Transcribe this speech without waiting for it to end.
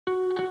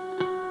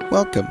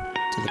Welcome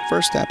to the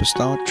First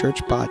Apostolic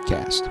Church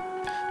Podcast.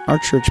 Our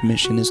church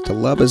mission is to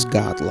love as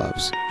God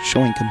loves,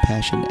 showing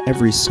compassion to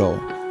every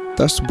soul,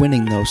 thus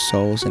winning those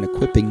souls and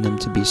equipping them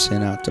to be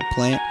sent out to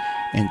plant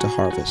and to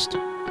harvest.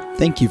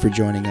 Thank you for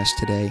joining us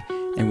today,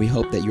 and we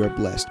hope that you are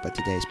blessed by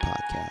today's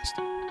podcast.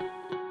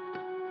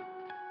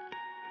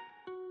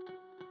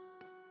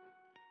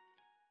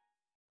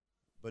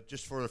 But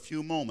just for a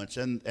few moments,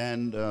 and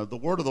the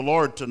word of the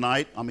Lord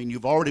tonight, I mean,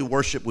 you've already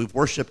worshiped, we've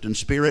worshiped in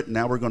spirit, and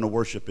now we're going to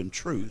worship in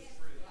truth.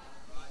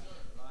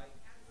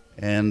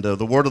 And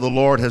the word of the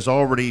Lord has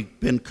already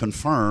been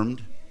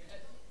confirmed,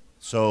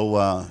 so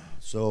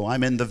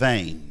I'm in the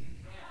vein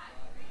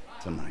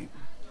tonight.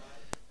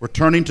 We're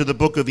turning to the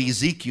book of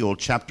Ezekiel,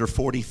 chapter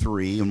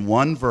 43, and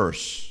one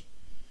verse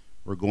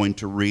we're going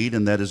to read,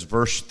 and that is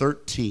verse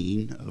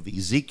 13 of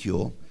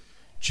Ezekiel,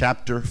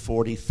 chapter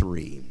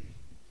 43.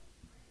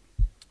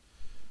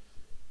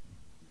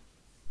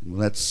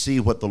 Let's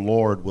see what the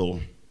Lord will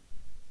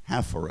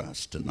have for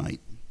us tonight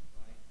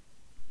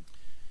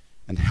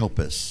and help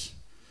us.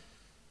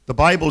 The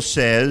Bible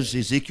says,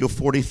 Ezekiel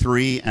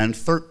 43 and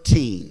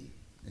 13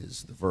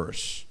 is the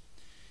verse.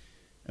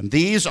 And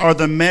these are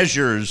the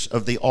measures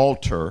of the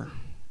altar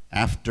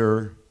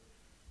after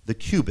the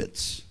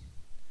cubits.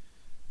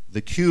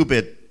 The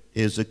cubit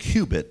is a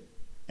cubit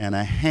and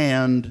a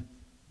hand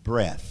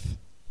breadth.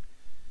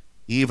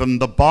 Even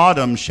the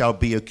bottom shall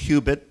be a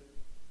cubit,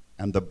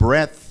 and the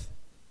breadth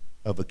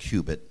of a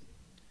cubit,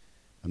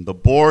 and the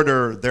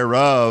border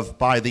thereof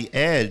by the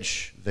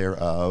edge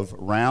thereof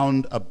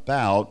round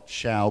about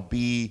shall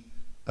be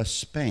a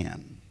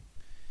span.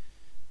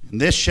 And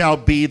this shall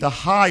be the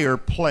higher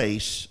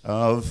place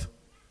of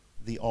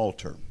the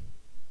altar.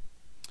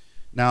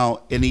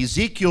 Now, in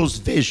Ezekiel's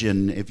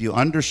vision, if you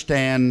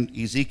understand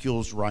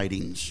Ezekiel's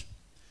writings,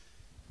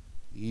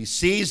 he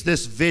sees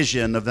this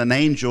vision of an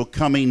angel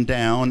coming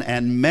down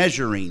and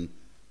measuring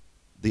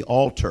the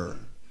altar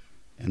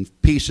and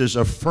pieces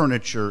of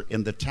furniture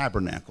in the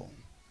tabernacle,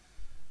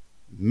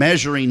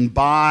 measuring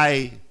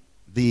by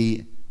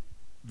the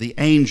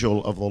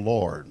angel of the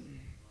Lord.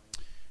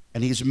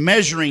 And he's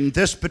measuring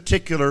this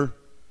particular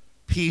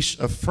piece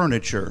of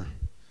furniture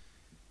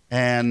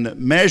and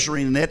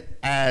measuring it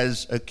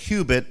as a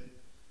cubit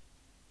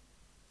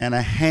and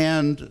a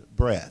hand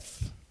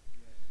breadth.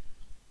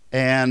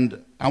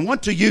 And I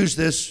want to use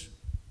this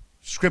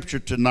scripture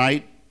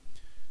tonight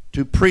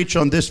to preach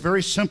on this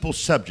very simple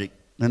subject,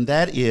 and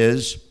that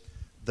is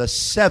the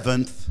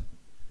seventh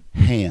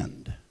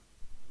hand.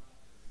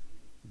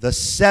 The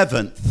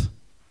seventh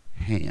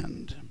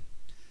hand.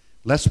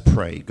 Let's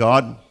pray.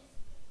 God,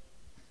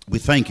 we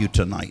thank you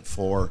tonight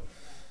for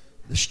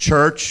this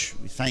church.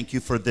 We thank you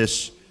for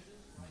this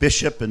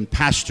bishop and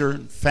pastor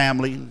and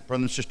family,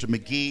 brother and sister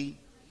McGee.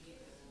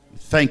 We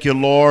thank you,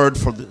 Lord,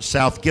 for the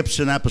South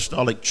Gibson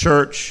Apostolic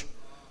Church,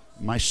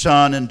 my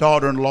son and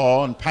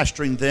daughter-in-law, and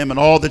pastoring them and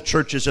all the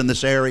churches in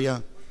this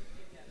area.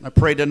 I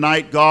pray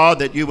tonight, God,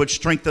 that you would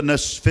strengthen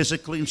us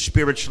physically and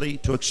spiritually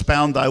to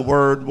expound thy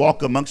word,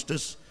 walk amongst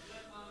us.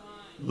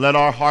 Let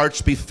our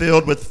hearts be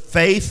filled with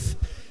faith.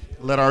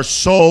 Let our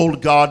soul,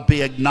 God,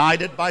 be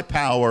ignited by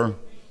power.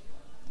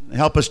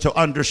 Help us to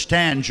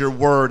understand your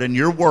word and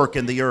your work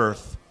in the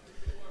earth.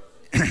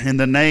 In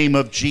the name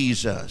of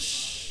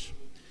Jesus.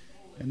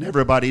 And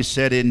everybody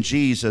said, in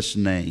Jesus'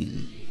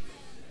 name.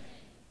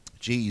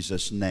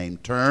 Jesus' name.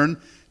 Turn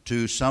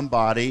to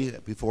somebody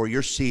before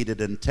you're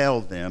seated and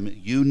tell them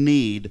you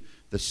need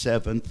the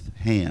seventh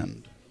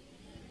hand.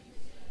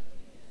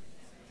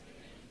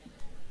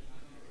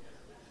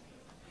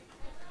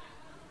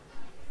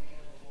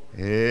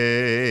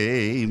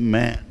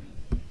 Amen.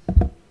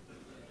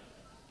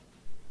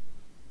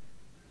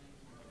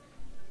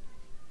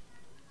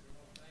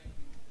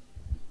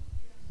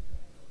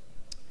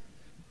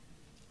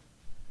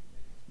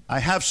 I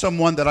have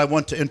someone that I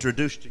want to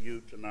introduce to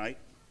you tonight.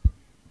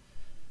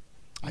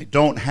 I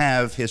don't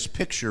have his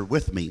picture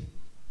with me,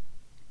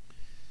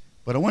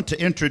 but I want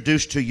to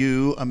introduce to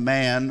you a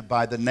man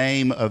by the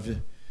name of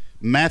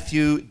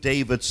Matthew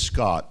David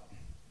Scott.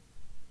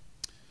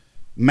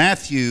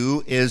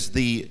 Matthew is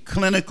the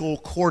clinical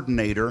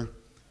coordinator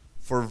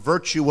for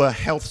Virtua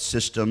Health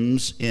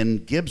Systems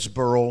in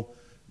Gibbsboro,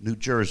 New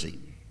Jersey.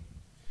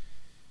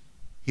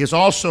 He is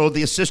also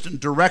the assistant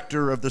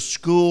director of the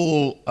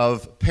School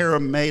of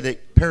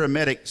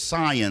Paramedic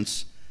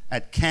Science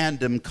at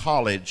Camden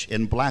College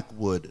in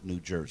Blackwood, New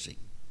Jersey.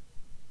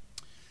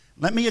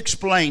 Let me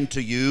explain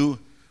to you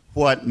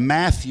what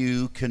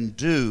Matthew can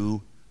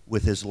do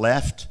with his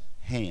left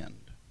hand.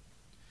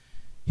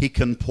 He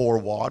can pour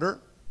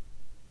water.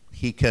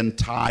 He can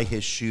tie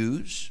his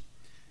shoes.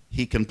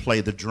 He can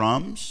play the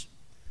drums.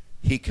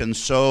 He can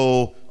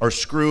sew or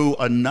screw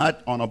a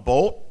nut on a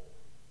bolt.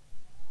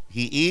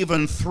 He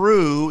even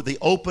threw the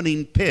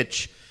opening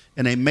pitch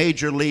in a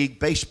Major League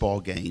Baseball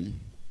game.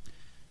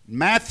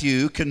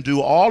 Matthew can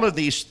do all of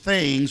these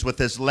things with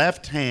his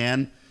left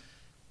hand,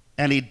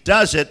 and he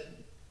does it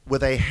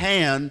with a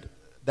hand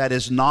that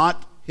is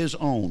not his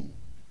own.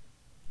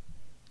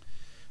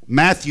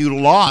 Matthew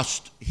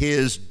lost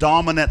his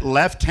dominant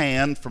left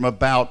hand from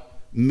about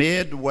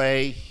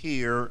midway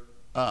here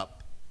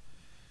up.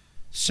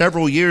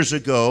 Several years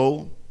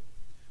ago,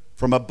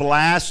 from a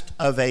blast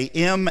of a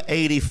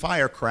M80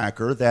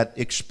 firecracker that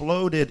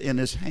exploded in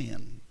his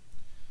hand,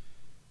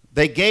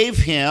 they gave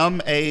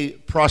him a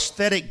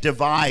prosthetic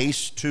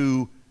device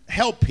to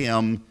help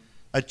him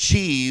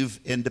achieve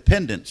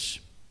independence.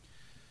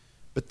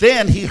 But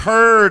then he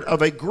heard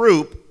of a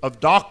group of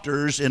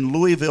doctors in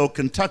Louisville,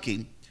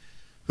 Kentucky,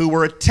 who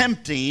were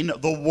attempting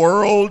the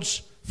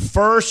world's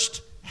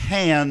first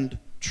hand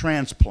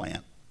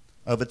transplant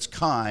of its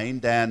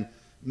kind, and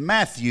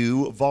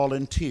Matthew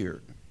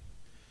volunteered.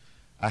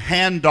 A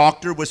hand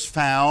doctor was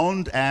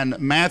found, and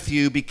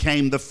Matthew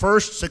became the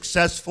first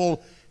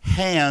successful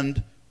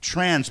hand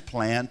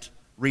transplant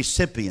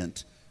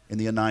recipient in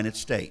the United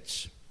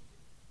States.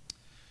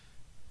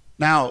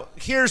 Now,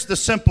 here's the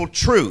simple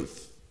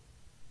truth.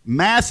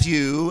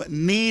 Matthew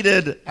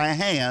needed a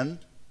hand,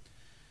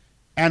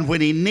 and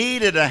when he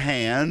needed a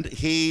hand,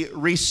 he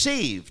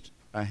received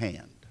a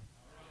hand.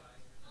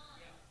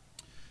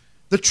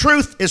 The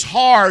truth is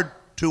hard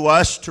to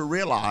us to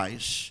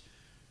realize.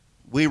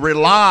 We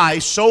rely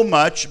so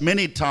much,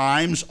 many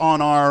times,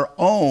 on our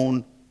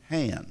own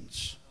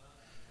hands.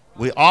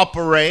 We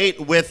operate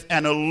with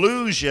an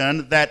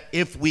illusion that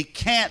if we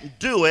can't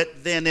do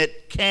it, then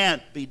it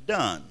can't be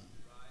done.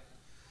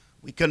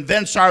 We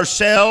convince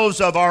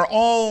ourselves of our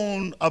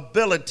own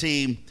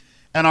ability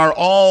and our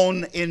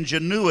own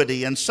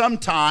ingenuity, and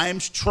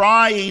sometimes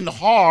trying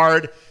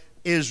hard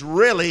is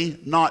really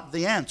not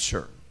the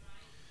answer.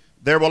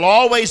 There will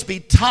always be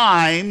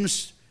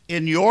times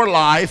in your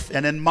life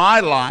and in my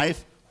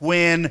life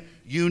when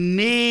you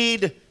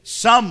need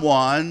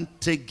someone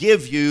to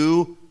give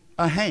you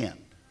a hand.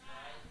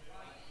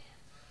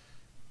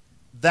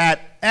 That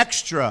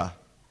extra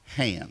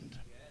hand.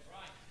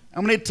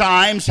 How many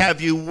times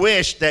have you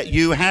wished that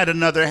you had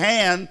another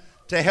hand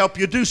to help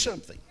you do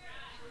something?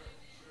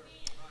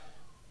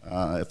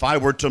 If I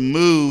were to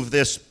move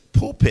this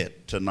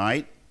pulpit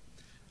tonight,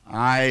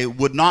 I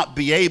would not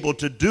be able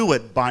to do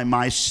it by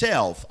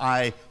myself.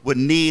 I would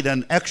need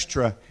an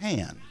extra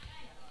hand.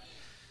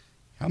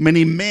 How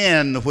many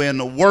men,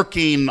 when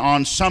working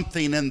on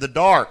something in the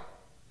dark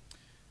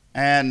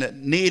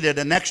and needed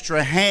an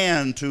extra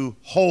hand to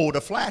hold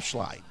a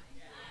flashlight?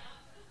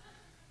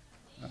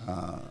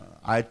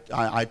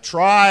 I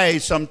try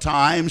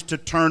sometimes to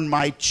turn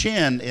my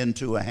chin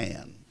into a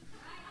hand,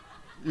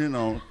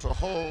 to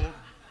hold,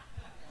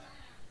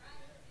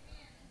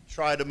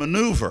 try to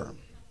maneuver.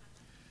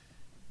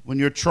 When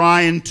you're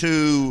trying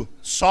to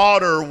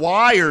solder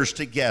wires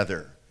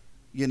together,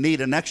 you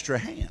need an extra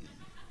hand.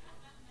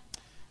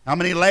 How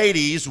many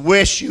ladies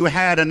wish you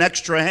had an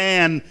extra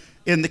hand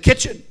in the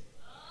kitchen?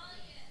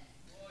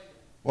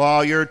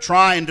 While you're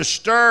trying to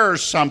stir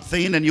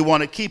something and you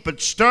want to keep it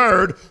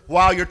stirred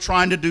while you're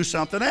trying to do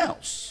something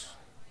else.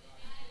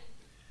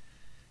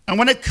 And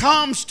when it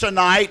comes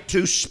tonight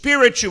to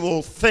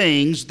spiritual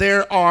things,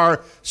 there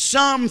are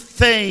some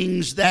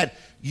things that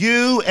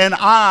you and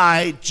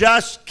I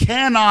just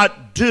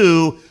cannot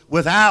do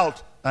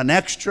without an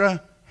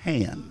extra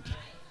hand.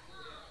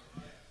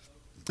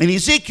 In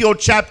Ezekiel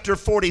chapter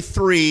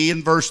 43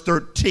 and verse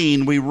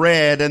 13, we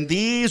read, "And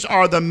these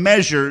are the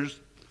measures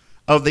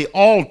of the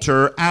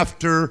altar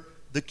after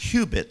the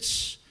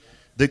cubits.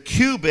 The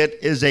cubit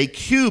is a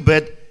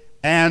cubit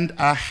and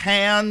a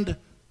hand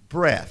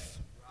breadth."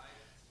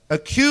 A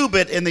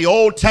cubit in the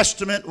Old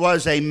Testament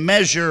was a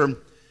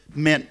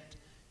measurement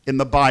in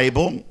the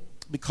Bible,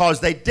 because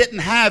they didn't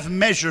have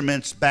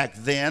measurements back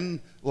then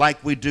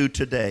like we do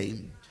today.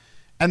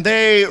 And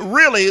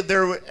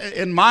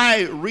in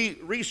my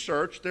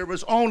research, there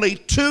was only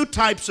two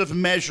types of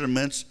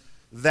measurements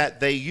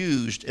that they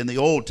used in the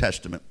Old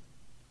Testament.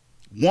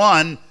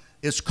 One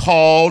is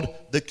called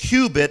the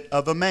cubit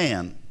of a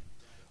man,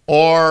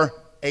 or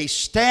a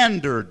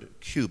standard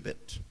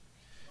cubit.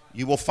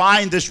 You will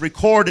find this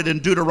recorded in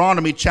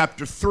Deuteronomy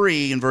chapter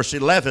 3 and verse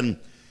 11.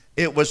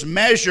 It was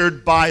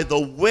measured by the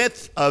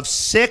width of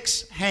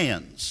 6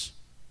 hands,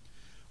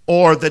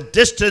 or the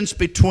distance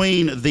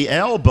between the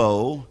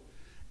elbow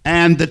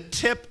and the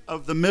tip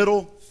of the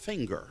middle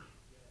finger,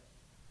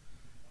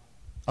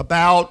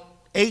 about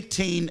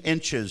 18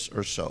 inches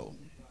or so.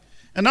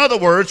 In other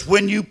words,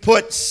 when you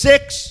put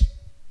 6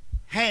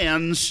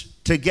 hands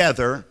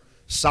together,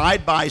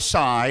 side by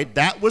side,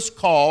 that was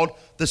called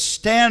the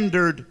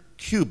standard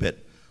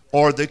cubit,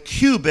 or the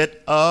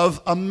cubit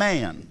of a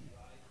man.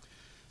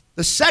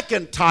 The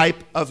second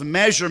type of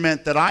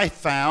measurement that I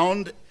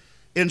found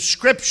in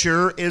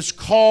Scripture is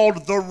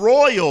called the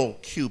royal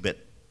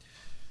cubit.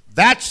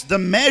 That's the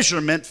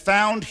measurement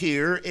found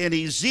here in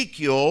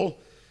Ezekiel,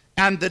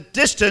 and the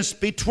distance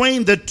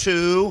between the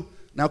two,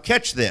 now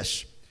catch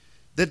this,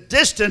 the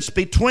distance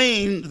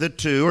between the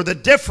two, or the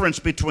difference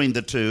between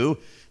the two,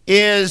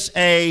 is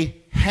a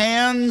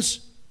hand's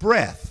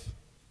breadth,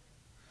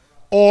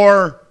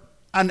 or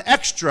an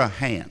extra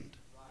hand,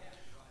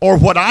 or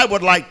what I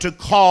would like to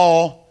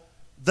call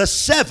the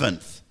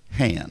 7th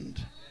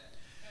hand.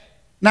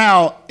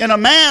 Now, in a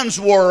man's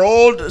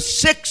world,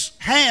 6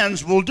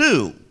 hands will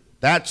do.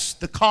 That's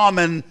the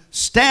common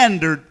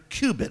standard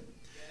cubit.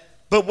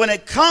 But when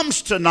it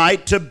comes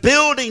tonight to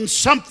building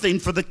something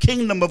for the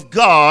kingdom of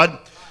God,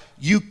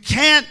 you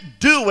can't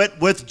do it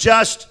with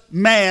just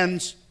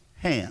man's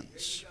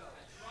hands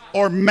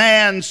or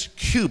man's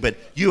cubit.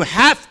 You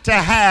have to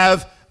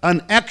have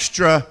an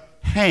extra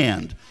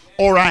hand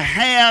or a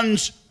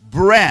hand's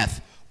breadth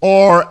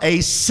or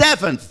a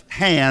seventh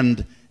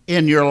hand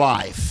in your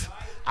life.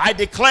 I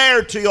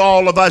declare to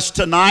all of us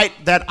tonight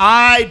that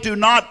I do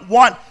not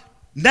want,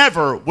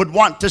 never would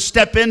want to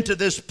step into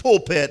this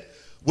pulpit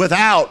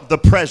without the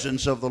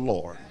presence of the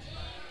Lord.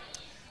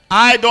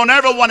 I don't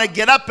ever want to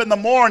get up in the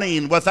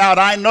morning without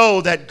I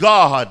know that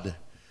God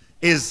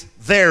is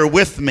there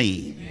with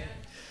me.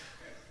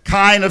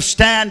 Kind of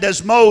stand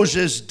as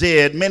Moses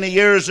did many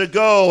years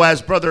ago,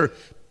 as Brother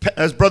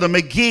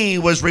McGee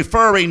was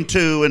referring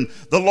to, and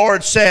the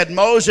Lord said,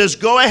 Moses,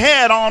 go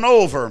ahead on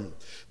over.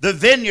 The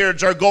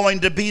vineyards are going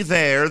to be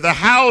there. The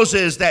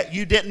houses that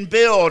you didn't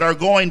build are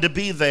going to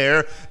be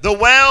there. The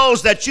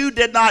wells that you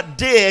did not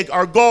dig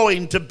are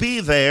going to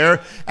be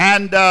there.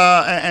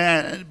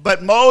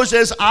 But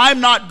Moses, I'm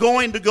not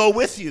going to go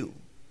with you.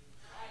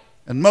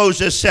 And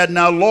Moses said,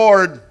 now,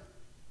 Lord,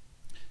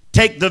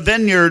 take the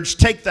vineyards,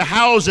 take the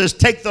houses,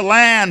 take the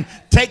land,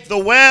 take the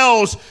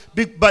wells.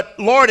 But,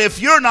 Lord,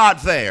 if you're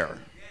not there,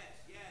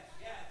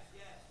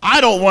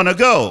 I don't want to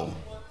go.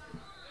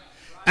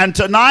 And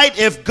tonight,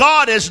 if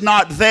God is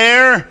not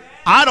there,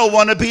 I don't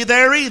want to be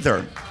there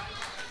either.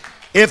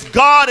 If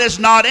God is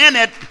not in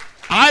it,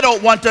 I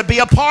don't want to be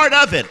a part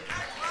of it.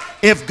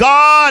 If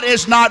God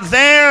is not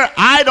there,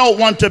 I don't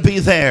want to be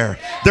there.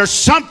 There's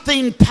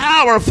something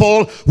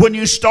powerful when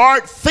you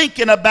start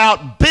thinking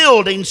about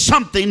building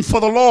something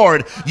for the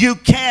Lord. You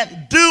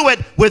can't do it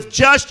with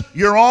just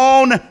your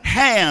own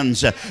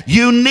hands.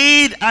 You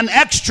need an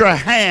extra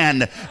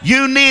hand.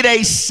 You need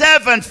a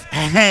seventh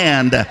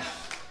hand.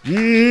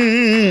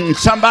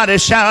 Somebody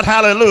shout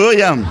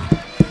hallelujah.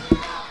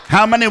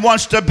 How many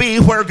wants to be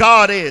where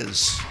God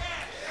is?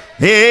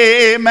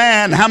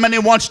 Amen. How many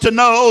wants to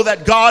know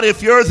that God,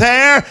 if you're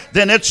there,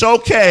 then it's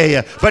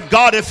okay. But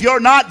God, if you're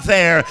not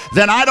there,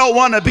 then I don't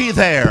want to be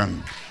there.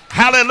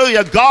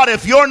 Hallelujah. God,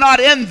 if you're not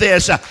in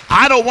this,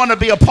 I don't want to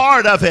be a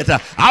part of it.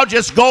 I'll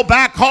just go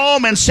back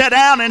home and sit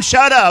down and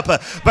shut up.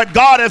 But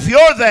God, if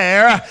you're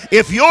there,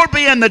 if you're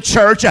being the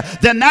church,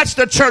 then that's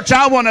the church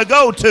I want to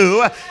go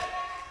to.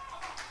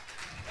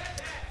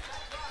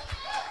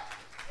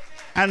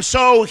 And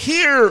so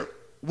here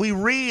we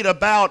read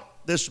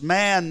about this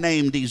man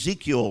named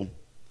Ezekiel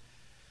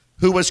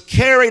who was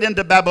carried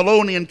into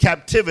Babylonian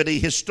captivity.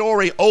 His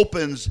story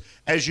opens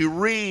as you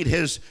read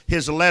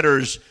his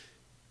letters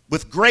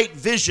with great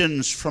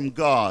visions from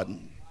God.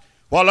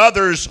 While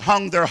others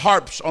hung their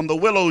harps on the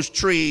willow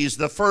trees,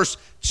 the first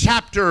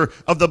chapter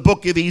of the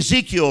book of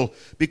Ezekiel,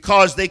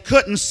 because they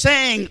couldn't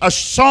sing a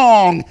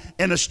song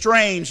in a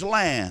strange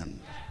land.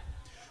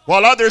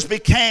 While others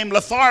became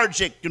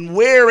lethargic and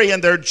weary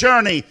in their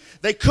journey,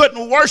 they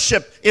couldn't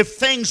worship if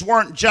things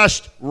weren't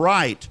just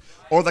right,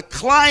 or the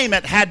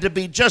climate had to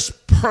be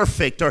just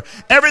perfect, or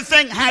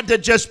everything had to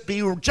just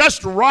be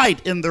just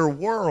right in their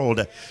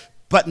world.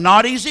 But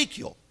not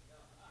Ezekiel.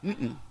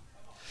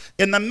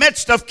 In the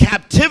midst of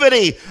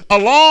captivity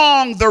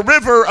along the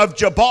river of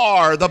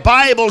Jabar, the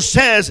Bible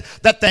says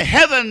that the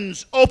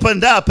heavens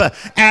opened up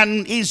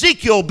and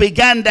Ezekiel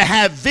began to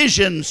have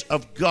visions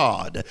of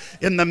God.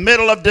 In the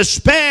middle of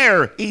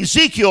despair,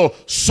 Ezekiel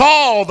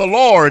saw the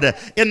Lord.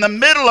 In the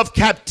middle of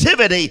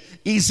captivity,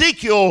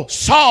 Ezekiel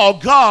saw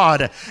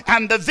God.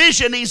 And the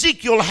vision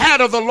Ezekiel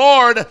had of the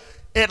Lord,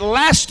 it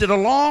lasted a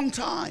long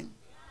time.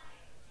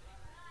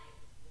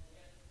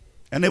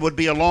 And it would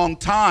be a long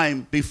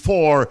time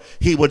before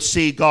he would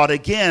see God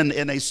again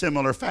in a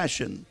similar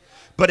fashion.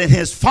 But in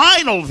his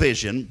final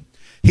vision,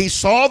 he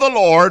saw the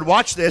Lord,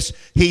 watch this,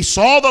 he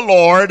saw the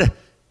Lord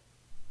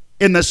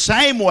in the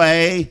same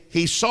way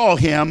he saw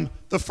him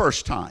the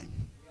first time.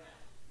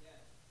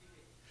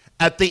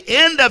 At the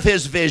end of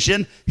his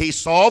vision, he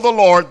saw the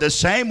Lord the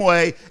same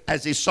way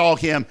as he saw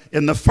him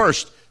in the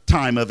first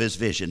time of his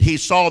vision. He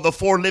saw the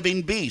four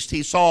living beasts.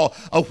 He saw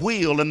a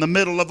wheel in the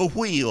middle of a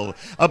wheel.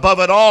 Above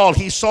it all,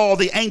 he saw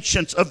the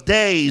Ancients of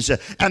Days,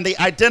 and the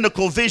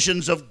identical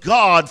visions of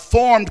God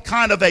formed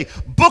kind of a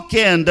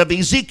bookend of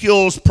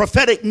Ezekiel's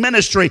prophetic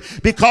ministry,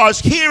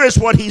 because here is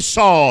what he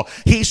saw.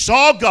 He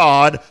saw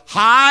God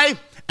high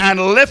and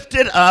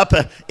lifted up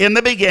in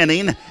the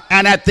beginning,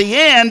 and at the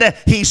end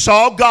he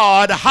saw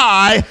God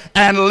high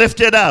and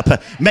lifted up.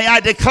 May I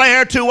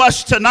declare to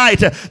us tonight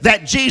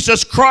that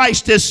Jesus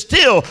Christ is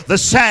still the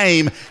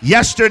same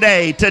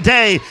yesterday,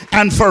 today,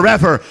 and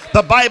forever.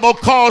 The Bible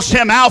calls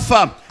him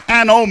Alpha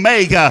and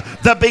Omega,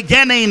 the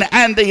beginning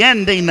and the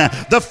ending,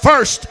 the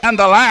first and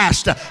the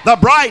last, the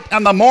bright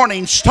and the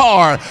morning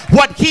star.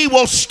 What he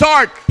will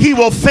start, he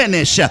will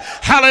finish.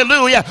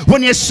 Hallelujah.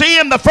 When you see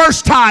him the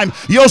first time,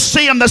 you'll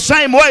see him the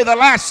same way the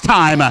last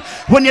time.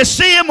 When you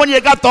see him when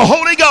you got the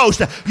Holy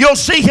Ghost, you'll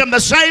see him the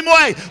same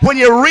way when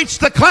you reach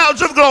the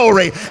clouds of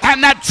glory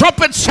and that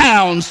trumpet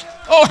sounds.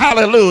 Oh,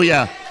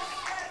 hallelujah.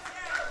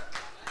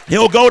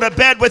 He'll go to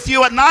bed with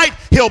you at night.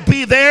 He'll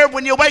be there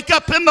when you wake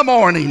up in the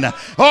morning.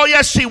 Oh,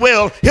 yes, he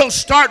will. He'll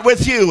start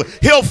with you.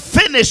 He'll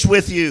finish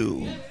with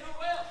you.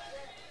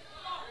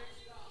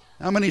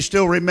 How many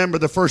still remember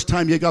the first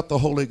time you got the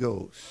Holy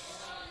Ghost?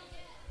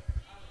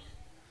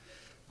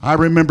 I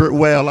remember it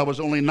well. I was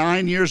only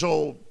 9 years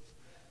old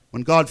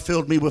when God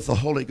filled me with the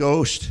Holy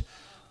Ghost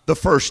the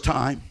first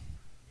time,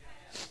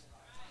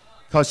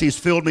 because he's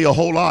filled me a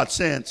whole lot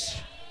since.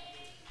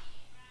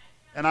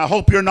 And I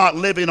hope you're not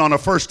living on a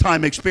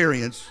first-time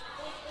experience,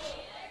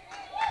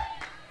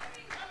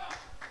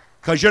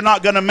 because you're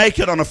not going to make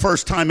it on a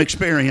first-time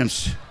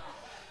experience.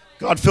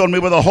 God filled me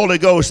with the Holy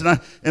Ghost,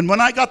 and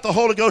when I got the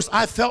Holy Ghost,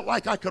 I felt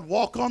like I could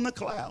walk on the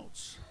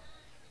clouds.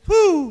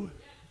 Whew.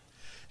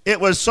 It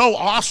was so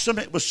awesome.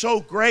 It was so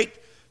great.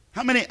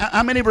 How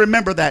many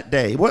remember that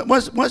day?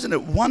 Wasn't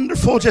it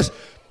wonderful? Just,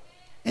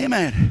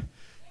 amen.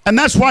 And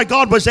that's why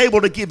God was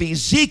able to give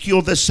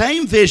Ezekiel the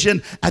same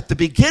vision at the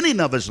beginning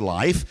of his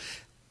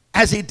life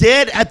as he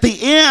did at the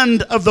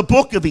end of the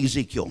book of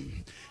Ezekiel.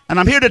 And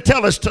I'm here to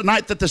tell us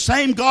tonight that the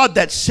same God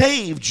that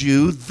saved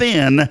you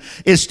then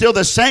is still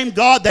the same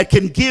God that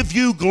can give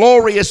you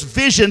glorious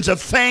visions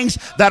of things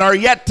that are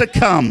yet to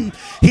come.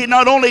 He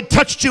not only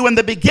touched you in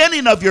the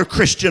beginning of your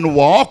Christian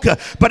walk,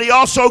 but he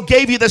also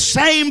gave you the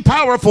same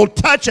powerful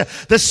touch,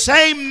 the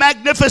same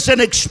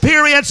magnificent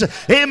experience,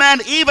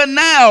 amen, even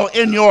now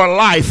in your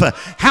life.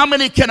 How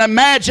many can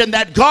imagine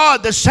that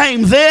God, the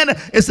same then,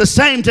 is the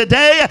same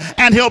today,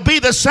 and he'll be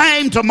the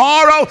same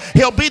tomorrow,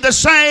 he'll be the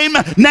same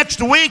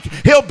next week,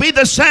 he'll be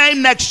the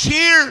same next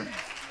year?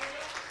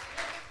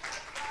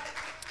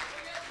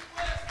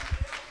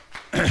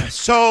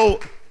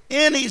 So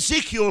in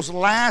Ezekiel's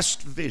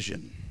last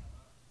vision,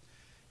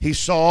 he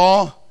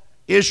saw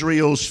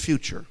Israel's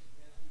future,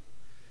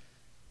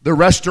 the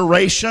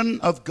restoration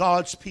of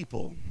God's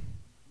people.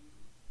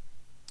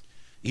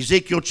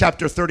 Ezekiel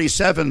chapter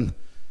 37,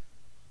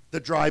 the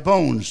dry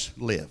bones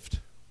lived.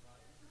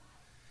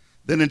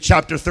 Then in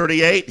chapter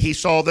 38, he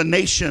saw the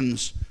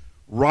nations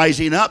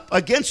rising up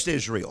against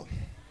Israel.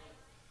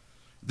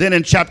 Then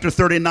in chapter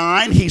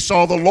 39, he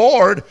saw the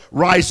Lord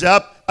rise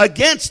up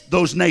against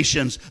those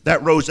nations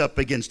that rose up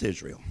against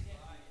Israel.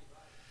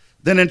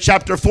 Then in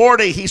chapter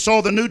 40, he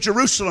saw the new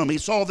Jerusalem. He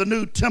saw the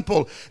new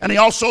temple. And he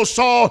also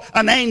saw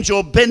an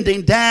angel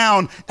bending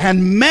down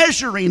and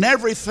measuring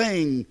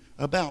everything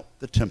about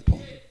the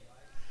temple.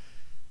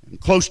 And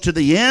close to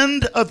the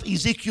end of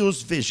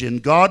Ezekiel's vision,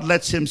 God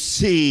lets him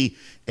see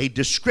a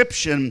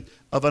description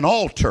of an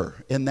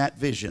altar in that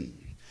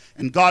vision.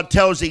 And God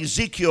tells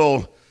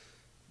Ezekiel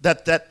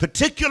that that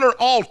particular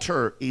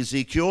altar,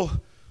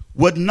 Ezekiel,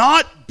 would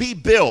not be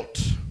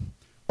built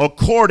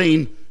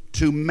according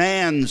to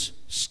man's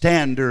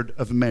standard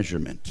of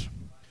measurement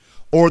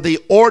or the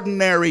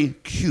ordinary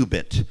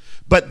cubit,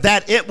 but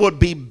that it would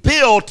be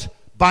built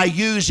by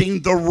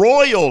using the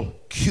royal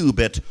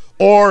cubit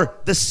or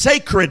the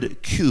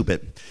sacred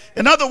cubit.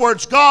 In other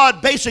words,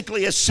 God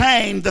basically is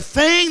saying the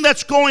thing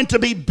that's going to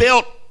be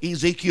built,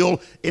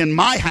 Ezekiel, in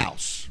my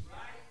house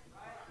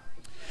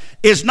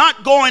is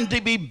not going to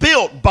be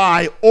built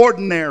by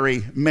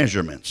ordinary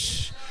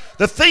measurements.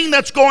 The thing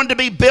that's going to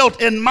be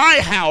built in my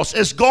house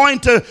is going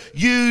to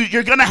use,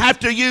 you're going to have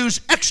to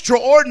use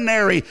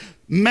extraordinary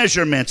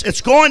measurements.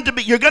 It's going to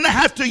be, you're going to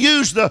have to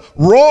use the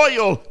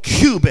royal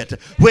cubit,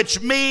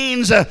 which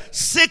means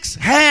 6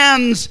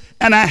 hands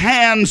and a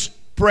hand's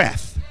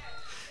breadth.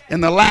 In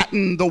the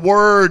Latin, the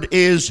word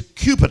is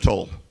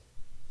cubital.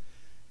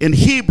 In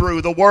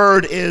Hebrew, the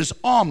word is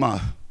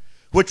amma,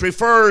 which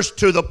refers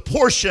to the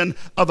portion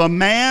of a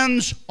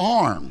man's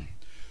arm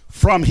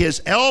from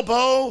his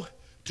elbow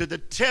to the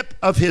tip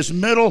of his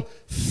middle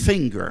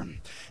finger.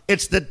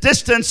 It's the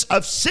distance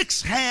of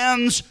 6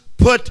 hands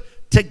put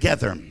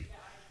together.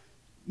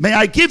 May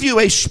I give you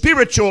a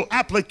spiritual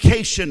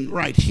application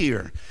right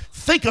here?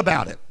 Think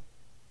about it.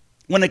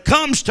 When it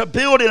comes to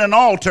building an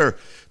altar,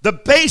 the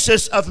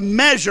basis of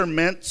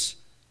measurements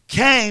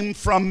came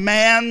from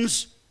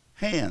man's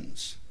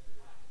hands.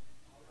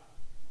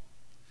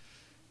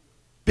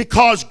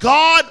 Because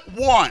God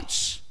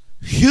wants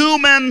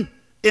human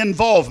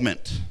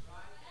involvement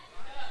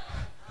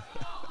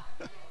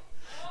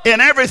in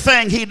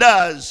everything he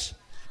does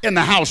in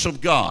the house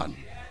of God.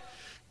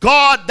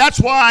 God, that's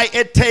why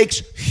it takes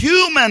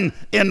human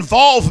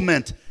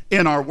involvement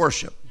in our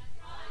worship.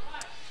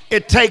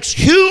 It takes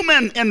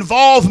human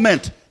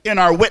involvement in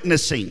our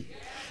witnessing.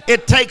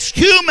 It takes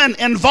human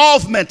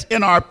involvement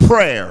in our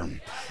prayer.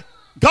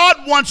 God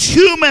wants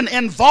human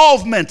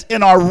involvement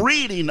in our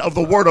reading of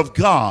the Word of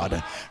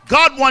God.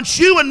 God wants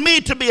you and me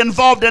to be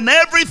involved in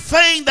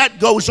everything that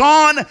goes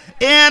on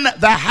in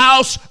the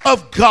house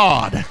of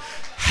God.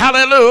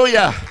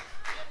 Hallelujah.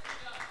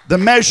 The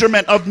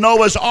measurement of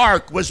Noah's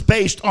ark was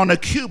based on a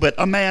cubit,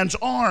 a man's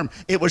arm.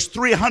 It was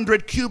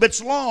 300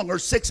 cubits long, or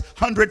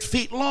 600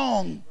 feet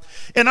long.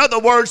 In other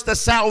words, the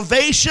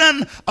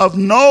salvation of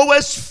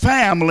Noah's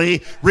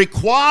family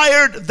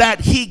required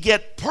that he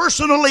get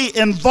personally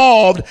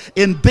involved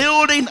in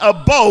building a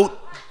boat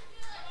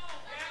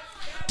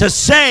to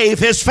save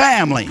his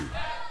family.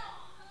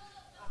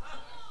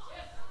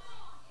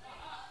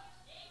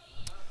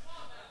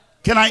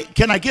 Can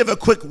I give a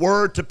quick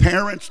word to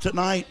parents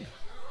tonight?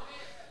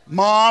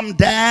 Mom,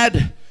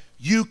 Dad,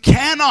 you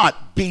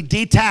cannot be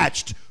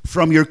detached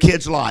from your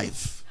kid's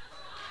life.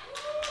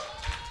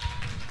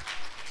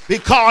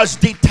 Because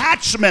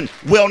detachment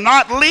will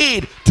not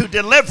lead to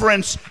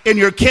deliverance in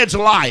your kid's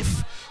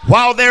life.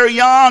 While they're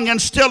young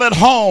and still at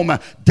home,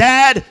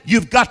 Dad,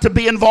 you've got to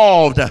be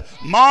involved.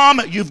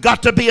 Mom, you've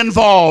got to be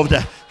involved.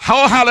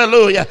 Oh,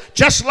 hallelujah.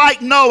 Just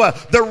like Noah,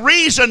 the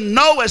reason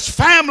Noah's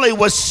family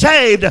was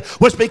saved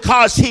was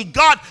because he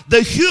got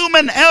the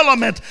human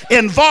element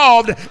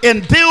involved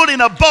in building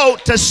a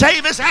boat to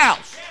save his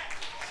house.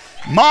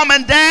 Mom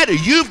and Dad,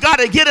 you've got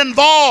to get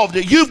involved.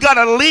 You've got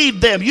to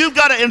lead them. You've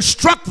got to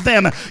instruct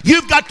them.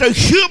 You've got to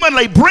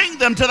humanly bring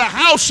them to the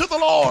house of the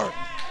Lord.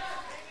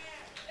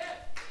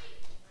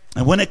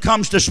 And when it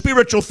comes to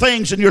spiritual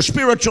things in your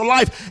spiritual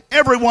life,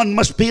 everyone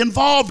must be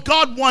involved.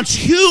 God wants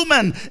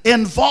human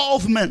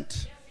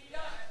involvement.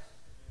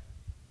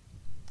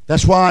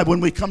 That's why when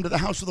we come to the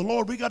house of the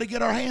Lord, we got to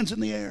get our hands in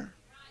the air.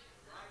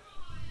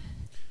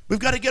 We've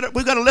got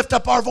to lift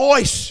up our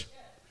voice.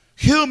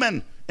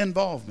 Human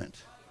involvement.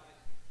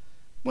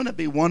 Wouldn't it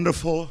be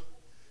wonderful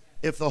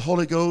if the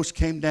Holy Ghost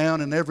came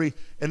down in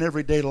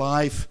everyday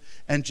life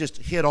and just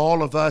hit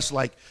all of us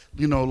like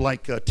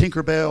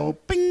Tinkerbell,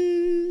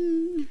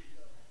 bing,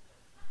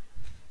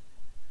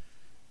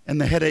 and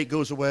the headache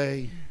goes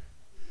away,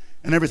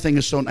 and everything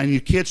is and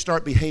your kids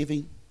start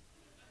behaving?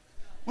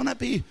 Wouldn't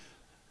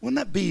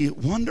that be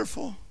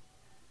wonderful?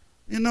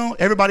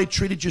 Everybody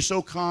treated you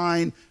so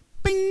kind.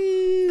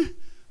 Bing.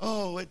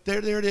 Oh,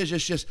 there it is.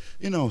 It's just,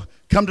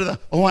 come to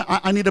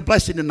I need a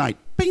blessing tonight.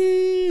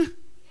 Bing.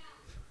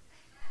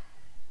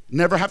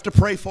 Never have to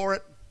pray for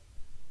it.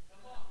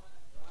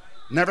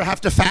 Never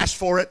have to fast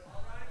for it.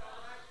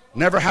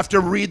 Never have to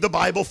read the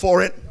Bible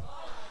for it.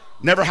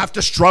 Never have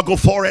to struggle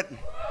for it.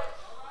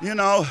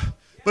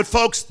 But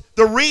folks,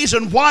 the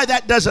reason why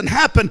that doesn't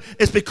happen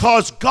is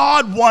because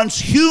God wants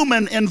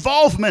human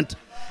involvement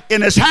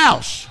in his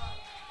house.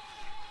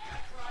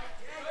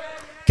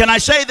 Can I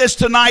say this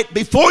tonight?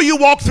 Before you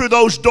walk through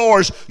those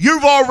doors,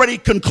 you've already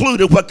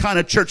concluded what kind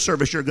of church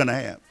service you're going to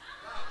have.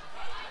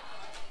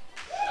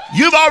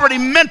 You've already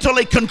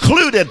mentally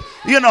concluded,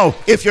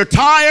 if you're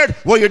tired,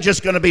 well, you're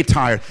just going to be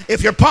tired.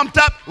 If you're pumped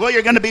up, well,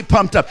 you're going to be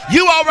pumped up.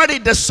 You already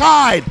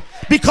decide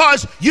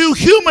because you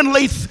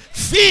humanly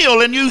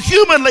feel and you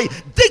humanly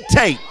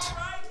dictate.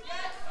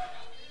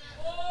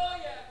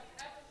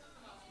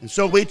 And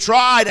so we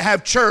try to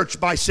have church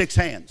by six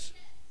hands.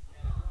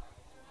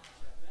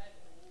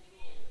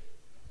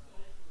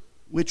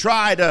 We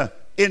try to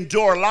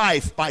endure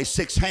life by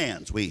six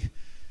hands. We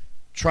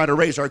try to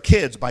raise our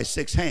kids by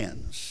six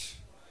hands.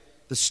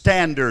 The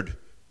standard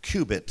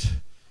cubit,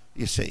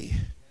 you see.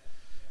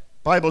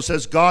 Bible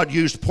says God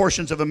used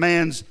portions of a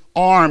man's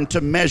arm to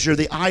measure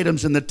the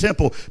items in the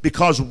temple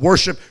because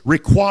worship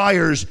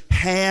requires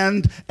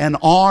hand and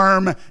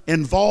arm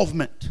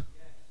involvement.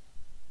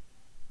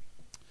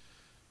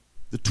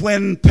 The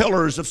twin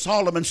pillars of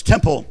Solomon's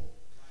temple.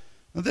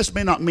 Now, this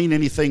may not mean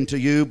anything to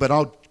you, but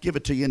I'll give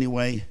it to you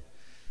anyway.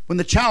 When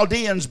the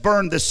Chaldeans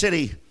burned the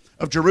city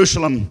of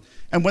Jerusalem,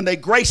 and when they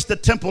graced the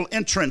temple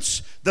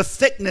entrance, the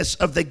thickness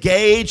of the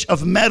gauge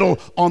of metal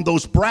on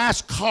those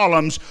brass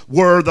columns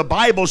were, the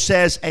Bible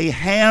says, a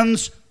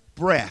hand's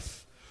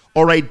breadth,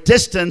 or a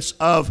distance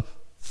of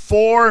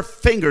 4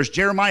 fingers.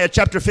 Jeremiah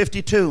chapter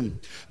 52.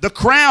 The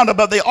crown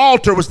above the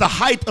altar was the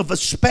height of a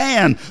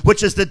span,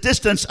 which is the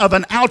distance of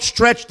an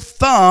outstretched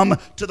thumb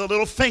to the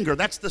little finger.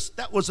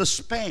 That was a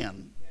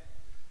span.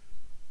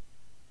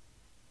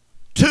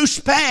 2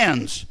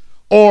 spans,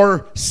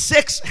 or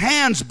 6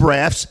 hands'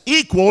 breadths,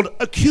 equaled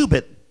a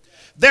cubit.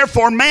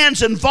 Therefore,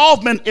 man's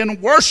involvement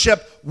in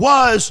worship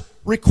was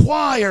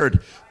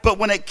required. But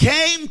when it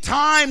came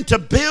time to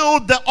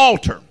build the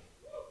altar,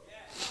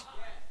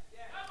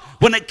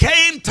 when it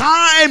came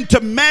time to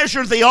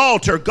measure the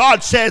altar,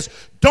 God says,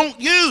 don't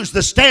use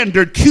the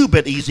standard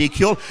cubit,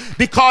 Ezekiel,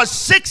 because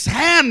 6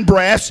 hand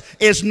breadths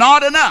is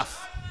not enough.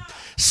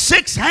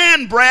 6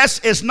 hand breadths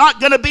is not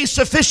going to be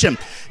sufficient.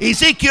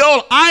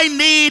 Ezekiel, I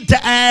need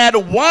to add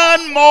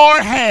 1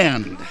 more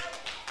hand.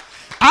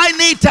 I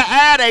need to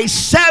add a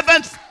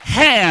 7th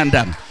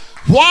hand.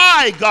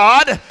 Why,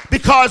 God?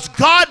 Because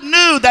God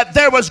knew that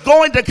there was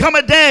going to come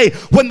a day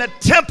when the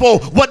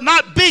temple would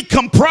not be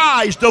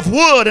comprised of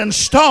wood and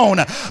stone,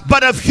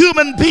 but of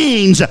human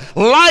beings,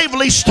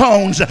 lively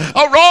stones, a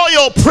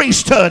royal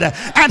priesthood.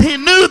 And he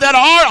knew that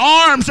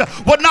our arms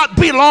would not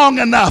be long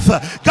enough.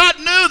 God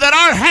knew that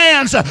our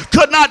hands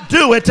could not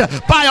do it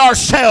by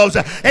ourselves.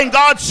 And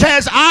God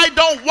says, I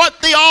don't want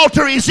the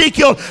altar,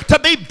 Ezekiel, to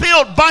be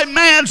built by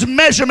man's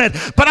measurement,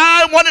 but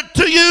I want it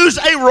to use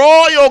a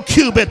royal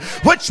cubit,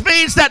 which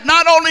means that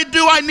not only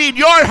do I need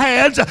your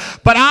hands,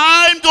 but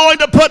I'm going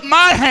to put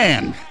my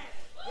hand.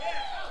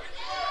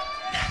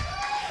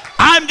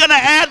 I'm going to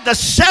add the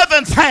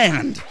 7th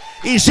hand,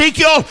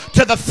 Ezekiel,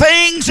 to the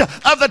things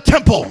of the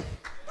temple.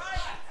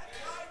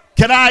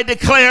 Can I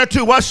declare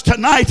to us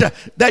tonight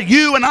that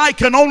you and I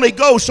can only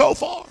go so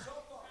far?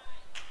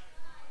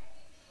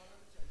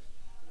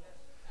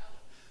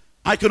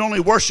 I can only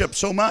worship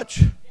so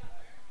much.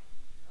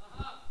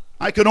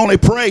 I can only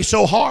pray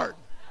so hard.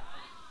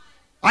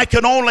 I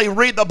can only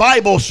read the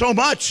Bible so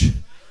much.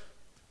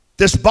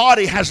 This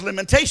body has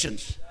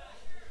limitations,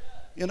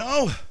 you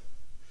know.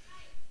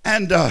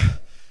 And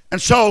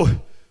so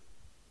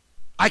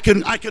I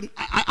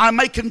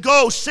can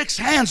go 6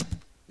 hands,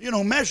 you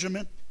know,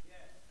 measurement.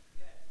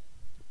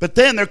 But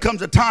then there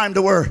comes a time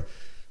to where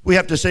we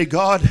have to say,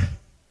 God,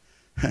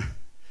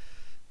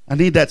 I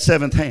need that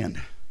 7th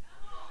hand.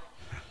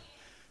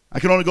 I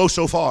can only go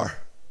so far.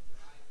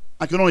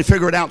 I can only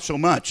figure it out so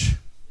much.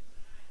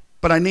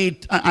 But I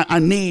need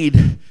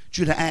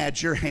you to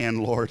add your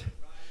hand, Lord.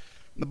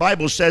 The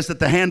Bible says that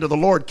the hand of the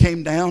Lord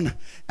came down,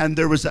 and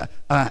there was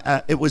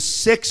it was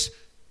six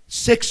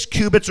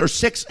cubits, or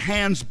 6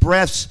 hands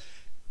breadths,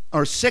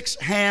 or 6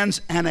 hands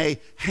and a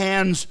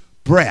hand's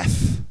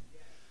breadth.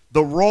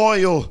 The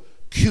royal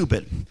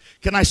cubit.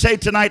 Can I say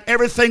tonight,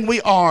 everything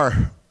we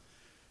are,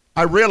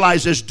 I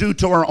realize is due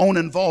to our own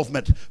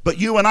involvement, but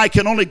you and I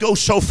can only go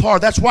so far.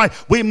 That's why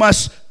we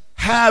must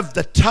have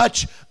the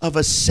touch of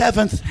a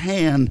 7th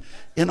hand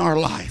in our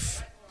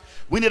life.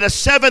 We need a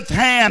 7th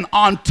hand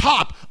on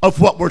top of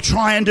what we're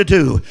trying to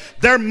do.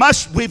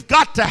 We've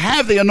got to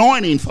have the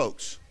anointing,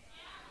 folks.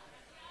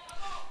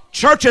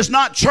 Church is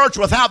not church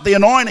without the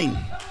anointing.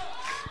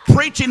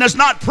 Preaching is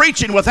not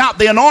preaching without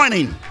the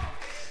anointing.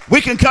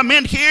 We can come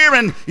in here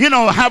and, you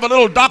know, have a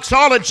little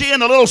doxology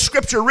and a little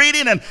scripture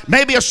reading and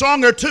maybe a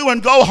song or two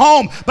and go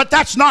home, but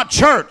that's not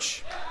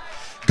church.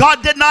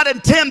 God did not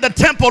intend the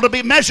temple to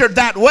be measured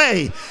that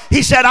way.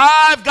 He said,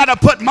 I've got to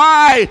put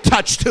my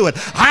touch to it.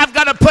 I've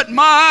got to put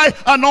my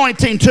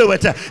anointing to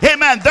it.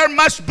 Amen. There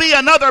must be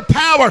another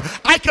power.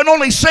 I can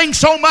only sing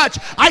so much.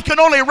 I can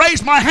only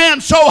raise my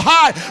hand so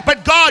high.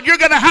 But God, you're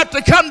going to have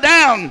to come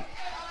down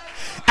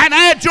and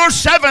add your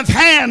 7th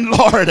hand,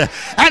 Lord,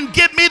 and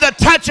give me the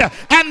touch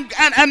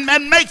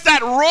and make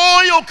that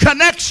royal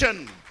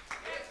connection.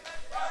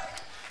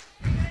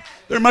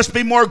 There must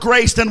be more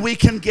grace than we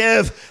can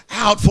give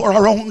out for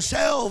our own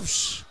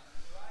selves.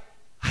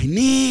 I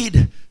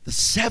need the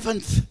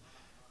 7th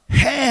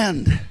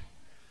hand.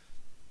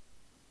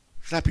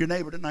 Slap your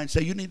neighbor tonight and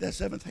say, you need that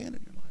 7th hand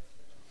in your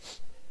life.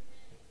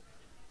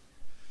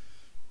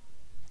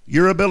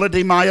 Your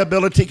ability, my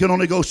ability can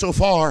only go so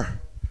far.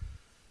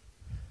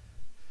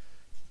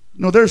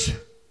 No, there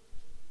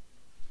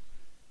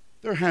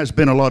has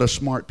been a lot of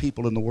smart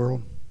people in the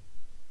world.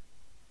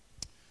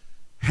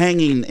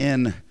 Hanging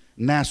in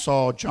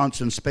NASA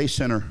Johnson Space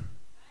Center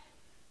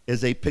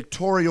is a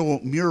pictorial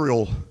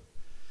mural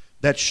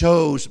that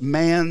shows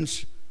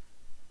man's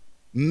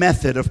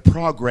method of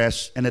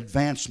progress and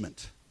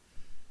advancement.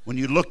 When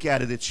you look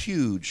at it, it's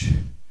huge.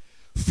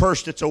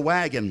 First, it's a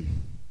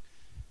wagon.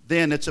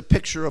 Then it's a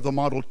picture of the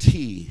Model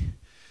T.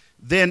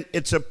 Then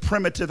it's a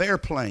primitive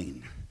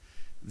airplane.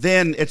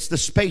 Then it's the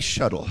space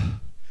shuttle.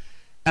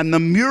 And the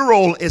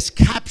mural is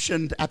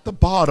captioned at the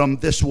bottom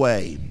this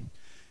way: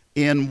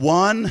 in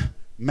one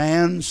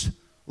man's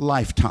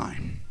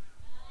lifetime.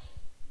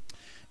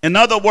 In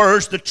other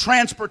words, the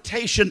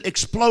transportation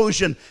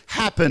explosion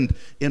happened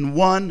in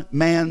one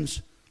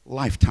man's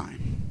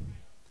lifetime.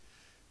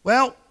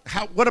 Well,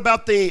 what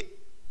about the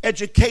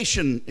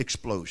education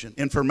explosion,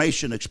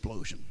 information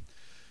explosion?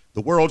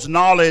 The world's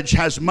knowledge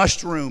has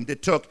mushroomed.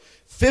 It took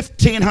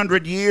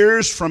 1,500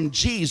 years from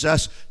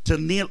Jesus to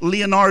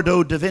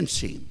Leonardo da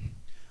Vinci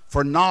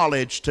for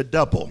knowledge to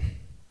double.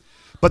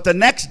 But the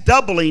next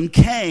doubling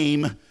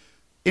came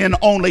in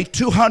only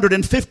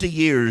 250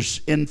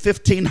 years in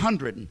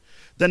 1500.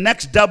 The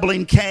next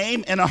doubling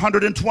came in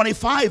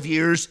 125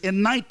 years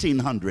in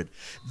 1900.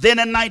 Then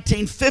in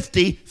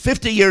 1950,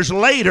 50 years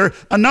later,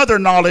 another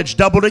knowledge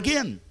doubled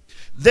again.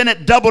 Then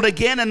it doubled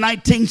again in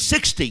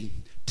 1960,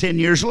 10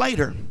 years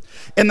later.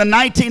 In the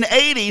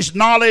 1980s,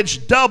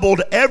 knowledge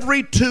doubled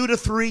every 2 to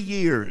 3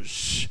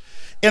 years.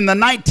 In the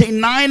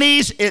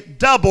 1990s, it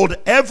doubled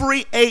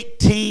every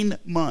 18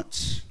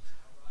 months.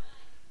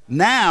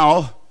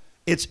 Now,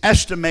 it's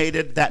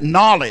estimated that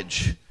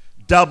knowledge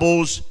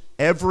doubles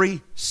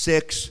every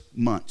 6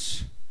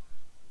 months.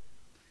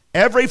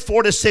 Every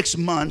 4 to 6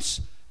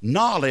 months,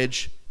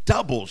 knowledge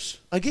doubles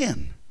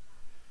again.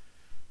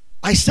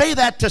 I say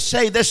that to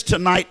say this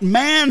tonight: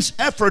 man's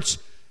efforts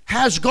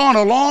has gone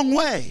a long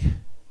way.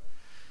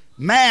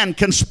 Man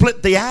can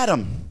split the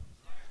atom,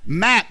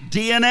 map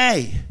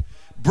DNA,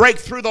 break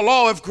through the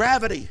law of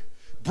gravity,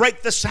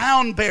 break the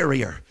sound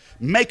barrier,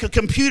 make a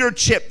computer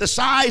chip the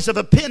size of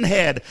a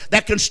pinhead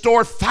that can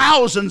store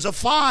thousands of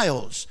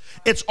files.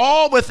 It's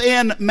all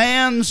within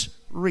man's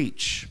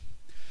reach.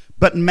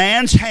 But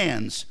man's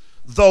hands,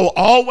 though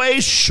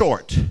always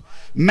short,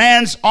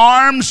 man's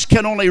arms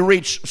can only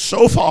reach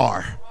so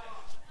far,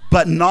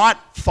 but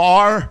not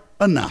far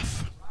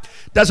enough.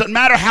 Doesn't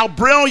matter how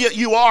brilliant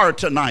you are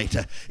tonight.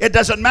 It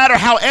doesn't matter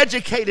how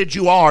educated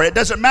you are. It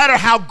doesn't matter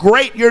how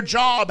great your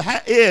job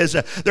is.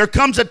 There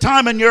comes a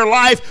time in your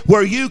life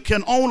where you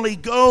can only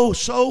go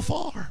so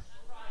far.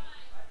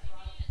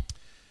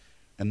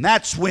 And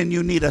that's when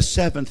you need a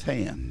 7th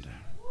hand.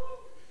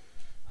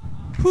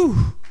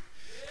 Whew.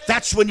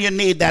 That's when you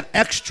need that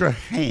extra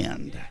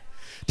hand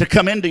to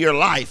come into your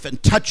life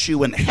and touch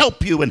you and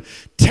help you and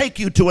take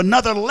you to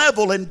another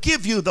level and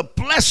give you the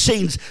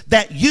blessings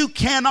that you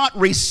cannot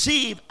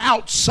receive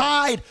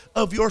outside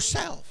of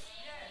yourself.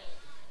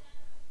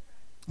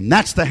 And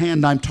that's the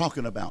hand I'm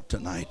talking about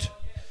tonight.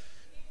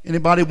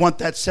 Anybody want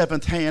that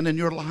seventh hand in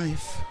your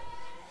life?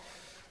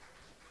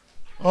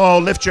 Oh,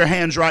 lift your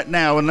hands right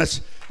now and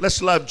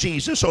let's love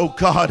Jesus. Oh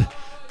God,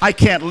 I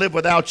can't live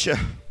without you.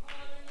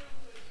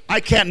 I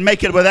can't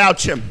make it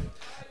without you.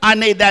 I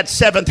need that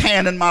seventh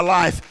hand in my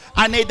life.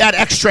 I need that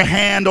extra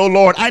hand, oh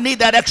Lord. I need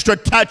that extra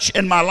touch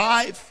in my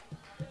life.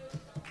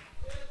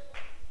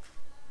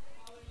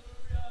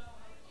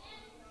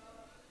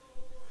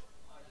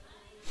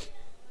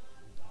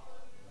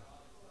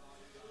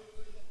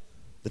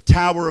 The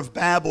Tower of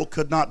Babel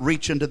could not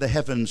reach into the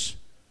heavens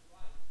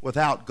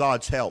without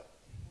God's help.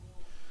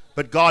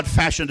 But God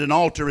fashioned an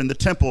altar in the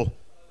temple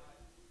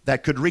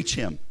that could reach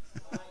him.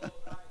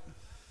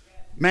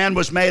 Man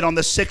was made on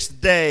the sixth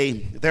day.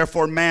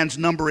 Therefore, man's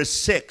number is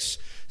 6.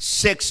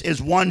 6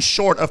 is one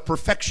short of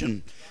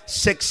perfection.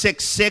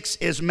 666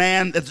 is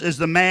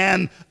the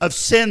man of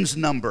sin's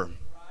number.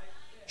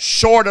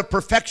 Short of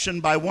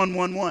perfection by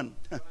 111.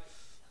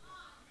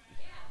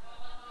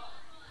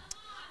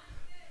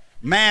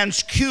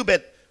 Man's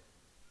cubit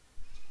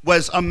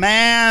was a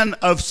man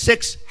of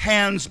 6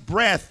 hands'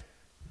 breadth.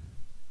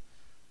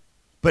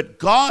 But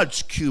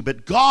God's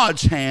cubit,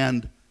 God's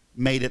hand,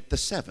 made it the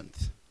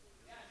 7th.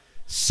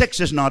 6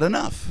 is not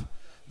enough.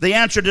 The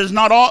answer does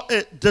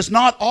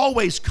not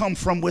always come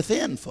from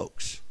within,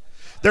 folks.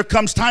 There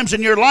comes times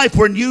in your life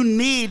when you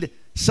need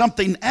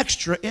something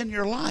extra in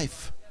your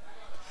life.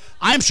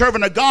 I'm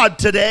serving a God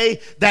today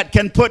that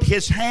can put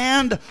his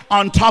hand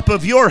on top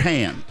of your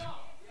hand.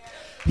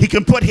 He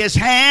can put his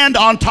hand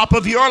on top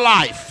of your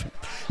life.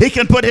 He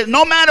can put it,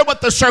 no matter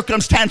what the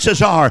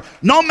circumstances are,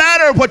 no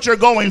matter what you're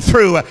going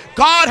through,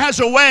 God has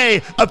a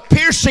way of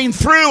piercing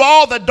through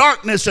all the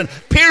darkness and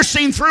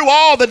piercing through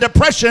all the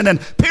depression and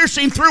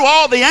piercing through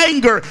all the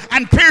anger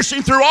and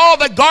piercing through all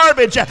the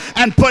garbage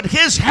and put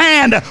his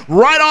hand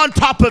right on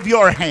top of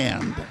your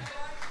hand.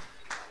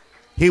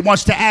 He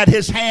wants to add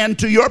his hand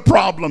to your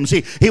problems.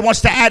 He wants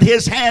to add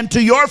his hand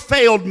to your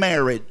failed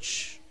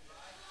marriage.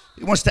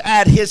 He wants to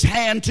add his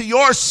hand to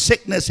your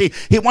sickness.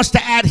 He wants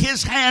to add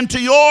his hand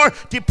to your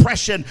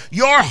depression,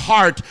 your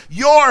heart,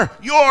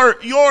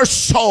 your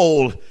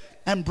soul,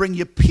 and bring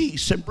you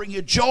peace and bring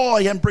you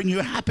joy and bring you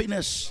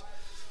happiness.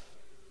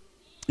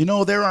 You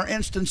know, there are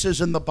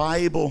instances in the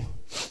Bible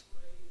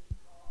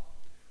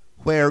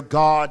where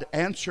God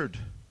answered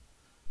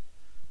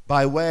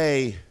by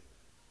way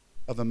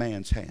of a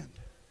man's hand.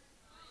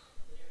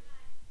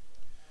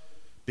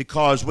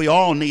 Because we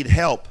all need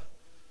help,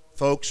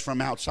 folks, from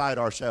outside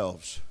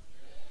ourselves.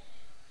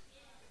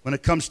 When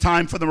it comes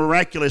time for the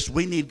miraculous,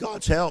 we need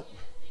God's help.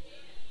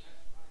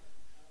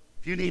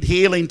 If you need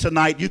healing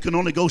tonight, you can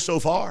only go so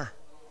far.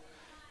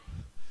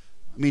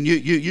 I mean,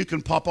 you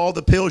can pop all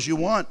the pills you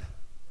want.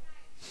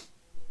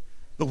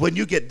 But when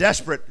you get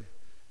desperate,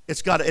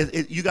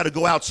 you got to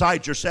go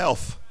outside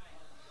yourself.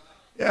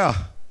 Yeah.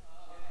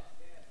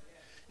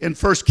 In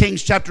 1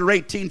 Kings chapter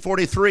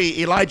 18:43,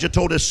 Elijah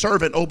told his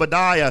servant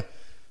Obadiah,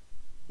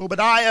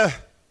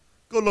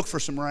 go look for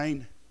some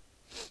rain.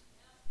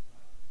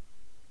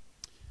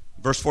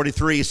 Verse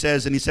 43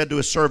 says, and he said to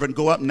his servant,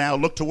 go up now,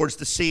 look towards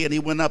the sea. And he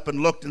went up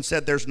and looked and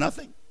said, there's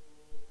nothing.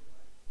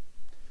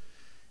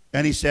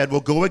 And he said,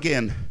 well, go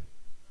again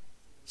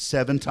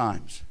 7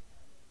 times.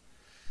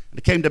 And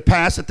it came to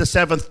pass at the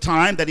 7th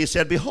time that he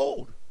said,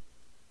 behold,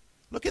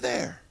 looky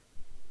there,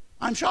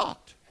 I'm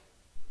shocked.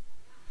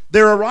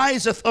 There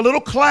ariseth a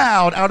little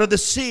cloud out of the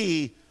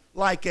sea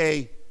like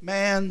a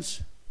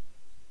man's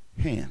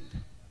hand.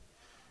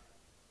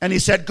 And he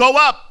said, go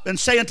up and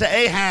say unto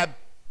Ahab,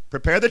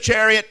 prepare the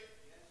chariot,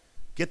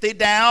 get thee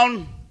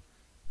down,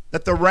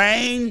 that the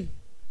rain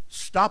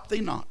stop thee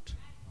not.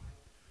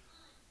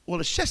 Well,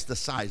 it's just the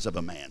size of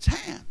a man's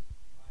hand.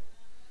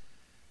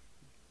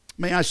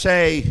 May I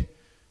say,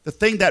 the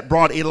thing that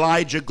brought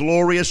Elijah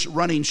glorious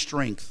running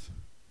strength,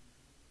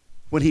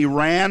 when he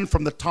ran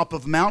from the top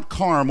of Mount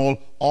Carmel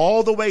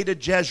all the way to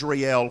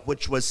Jezreel,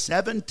 which was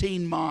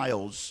 17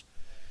 miles,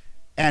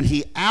 and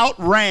he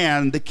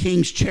outran the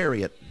king's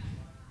chariot.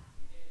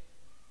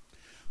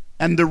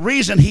 And the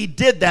reason he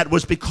did that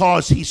was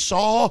because he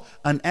saw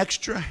an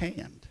extra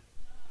hand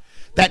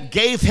that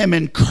gave him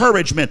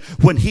encouragement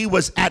when he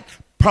was at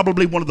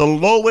probably one of the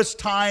lowest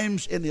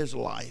times in his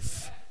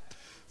life.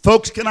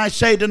 Folks, can I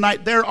say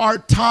tonight, there are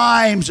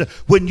times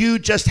when you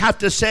just have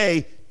to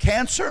say,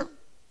 cancer,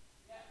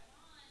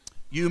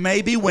 you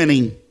may be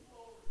winning.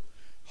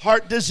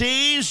 Heart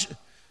disease,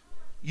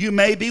 you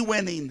may be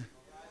winning.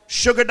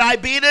 Sugar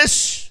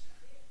diabetes,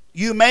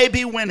 you may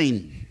be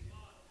winning.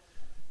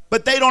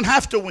 But they don't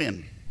have to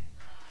win,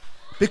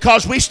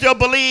 because we still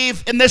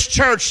believe in this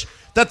church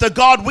that the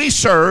God we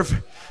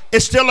serve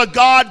is still a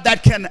God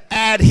that can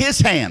add his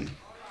hand.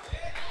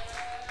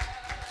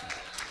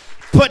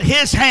 Put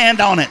his hand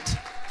on it.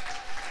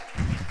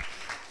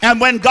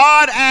 And when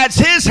God adds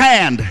his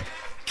hand,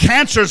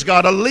 cancer's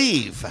got to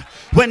leave.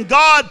 When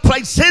God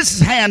places his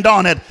hand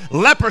on it,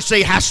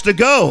 leprosy has to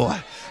go.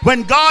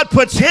 When God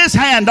puts his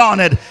hand on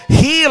it,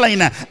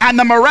 healing and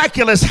the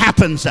miraculous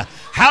happens.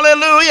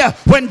 Hallelujah.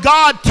 When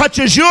God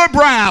touches your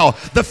brow,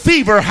 the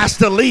fever has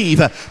to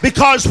leave.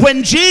 Because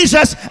when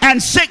Jesus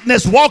and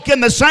sickness walk in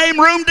the same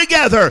room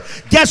together,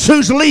 guess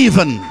who's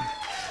leaving?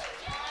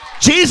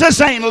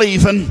 Jesus ain't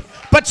leaving,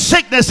 but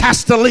sickness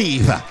has to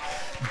leave.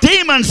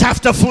 Demons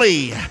have to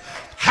flee.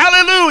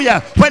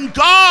 Hallelujah. When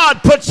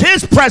God puts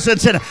his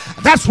presence in,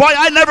 that's why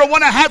I never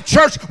want to have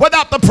church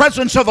without the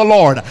presence of the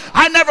Lord.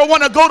 I never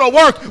want to go to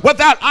work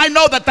without, I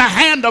know that the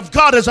hand of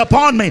God is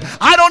upon me.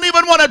 I don't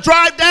even want to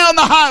drive down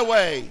the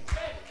highway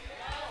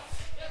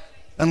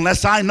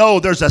unless I know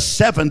there's a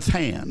seventh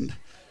hand.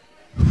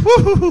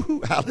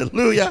 Woo,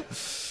 hallelujah.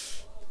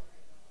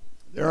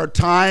 There are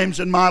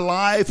times in my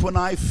life when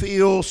I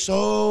feel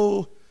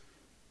so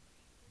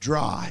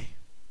dry.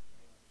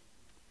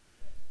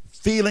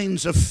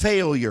 Feelings of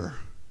failure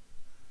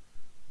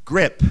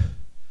grip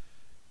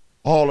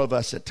all of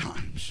us at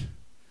times.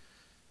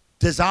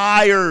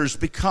 Desires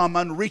become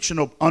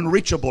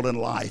unreachable in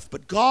life.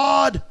 But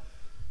God,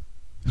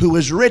 who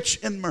is rich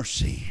in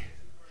mercy,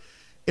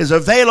 is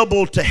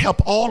available to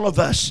help all of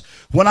us.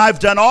 When I've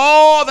done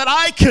all that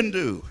I can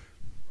do,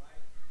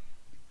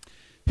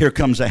 here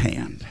comes a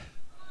hand.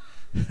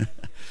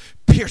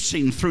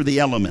 Piercing through the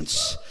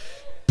elements.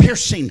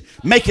 Piercing,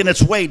 making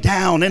its way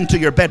down into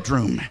your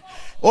bedroom.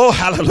 Oh,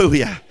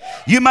 hallelujah.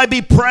 You might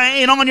be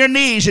praying on your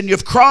knees and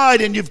you've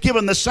cried and you've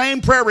given the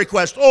same prayer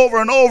request over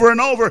and over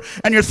and over,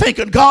 and you're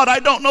thinking, God, I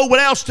don't know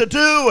what else to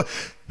do.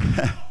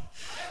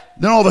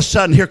 Then all of a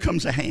sudden, here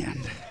comes a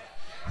hand.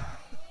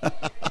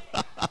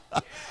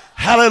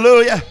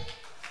 Hallelujah.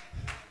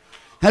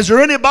 Has there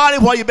anybody,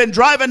 while you've been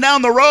driving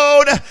down the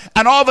road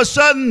and all of a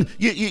sudden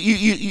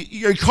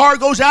your car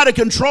goes out of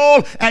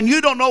control and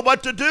you don't know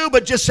what to do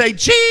but just say,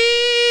 Jesus?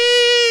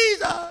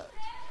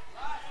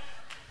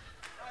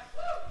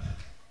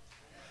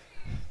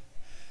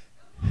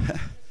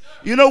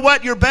 You know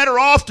what you're better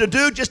off to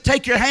do? Just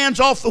take your hands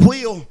off the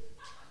wheel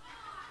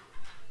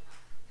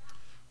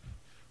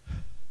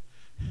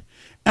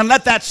and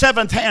let that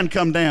seventh hand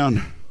come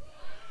down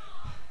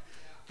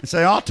and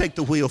say, I'll take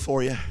the wheel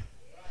for you.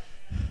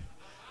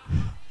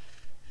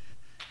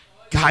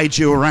 Guide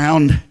you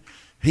around.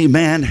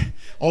 Amen.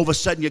 All of a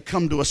sudden you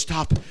come to a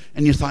stop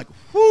and you're like,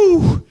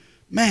 whoo,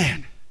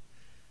 man,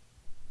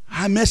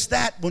 I missed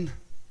that one.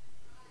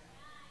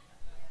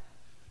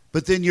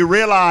 But then you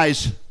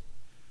realize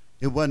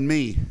it wasn't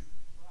me.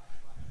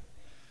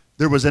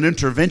 There was an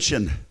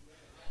intervention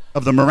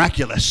of the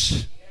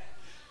miraculous.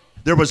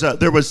 There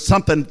was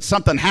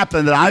something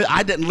happened that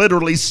I didn't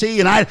literally see,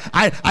 and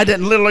I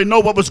didn't literally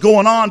know what was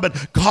going on,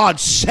 but God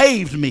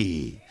saved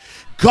me.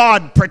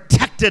 God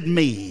protected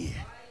me.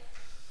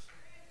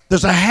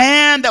 There's a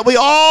hand that we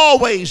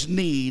always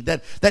need,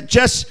 that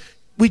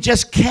we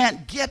just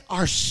can't get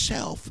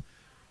ourselves.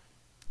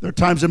 There are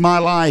times in my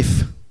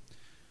life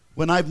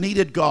when I've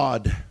needed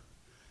God,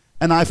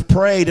 and I've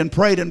prayed and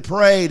prayed and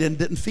prayed and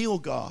didn't feel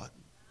God.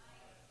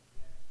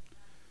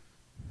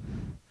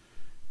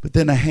 But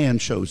then a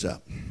hand shows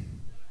up.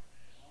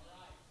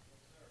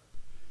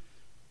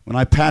 When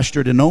I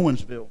pastored in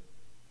Owensville,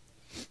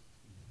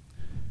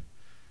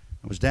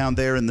 I was down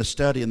there in the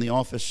study, in the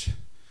office,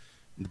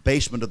 in the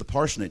basement of the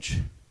parsonage.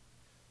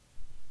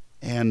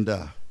 And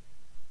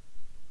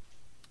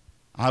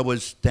I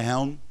was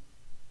down.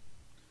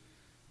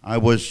 I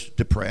was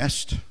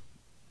depressed.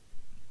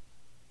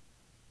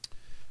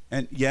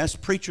 And yes,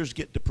 preachers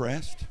get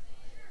depressed.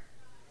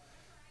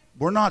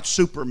 We're not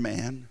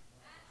Superman.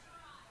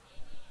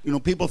 You know,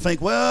 people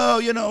think,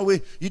 well, you know,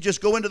 you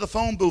just go into the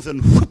phone booth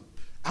and whoop,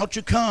 out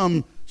you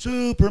come,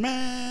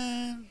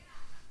 Superman.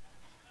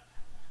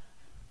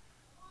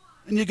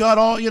 And you got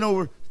all, you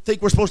know,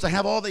 think we're supposed to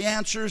have all the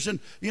answers, and,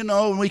 you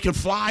know, and we can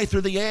fly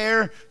through the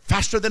air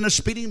faster than a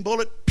speeding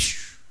bullet.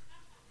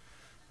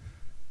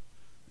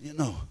 You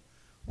know,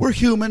 we're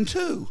human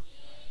too.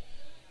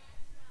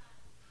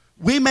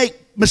 We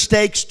make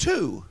mistakes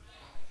too.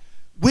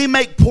 We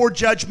make poor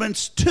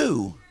judgments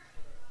too.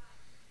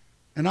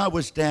 And I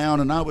was down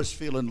and I was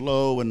feeling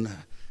low, and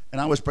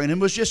I was praying. It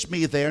was just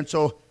me there. And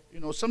so, you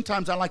know,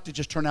 sometimes I like to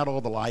just turn out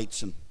all the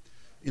lights and,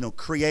 you know,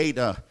 create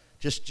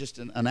just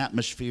an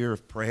atmosphere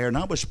of prayer. And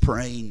I was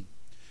praying,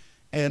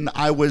 and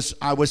I was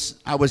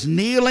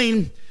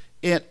kneeling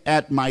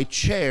at my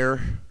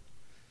chair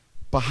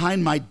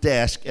behind my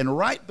desk, and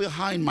right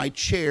behind my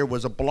chair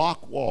was a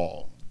block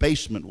wall,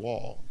 basement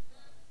wall.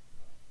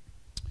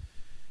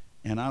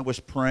 And I was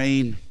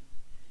praying,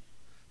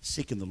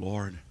 seeking the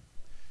Lord.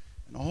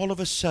 And all of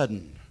a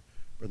sudden,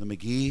 Brother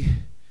McGee,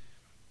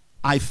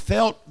 I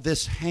felt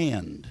this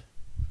hand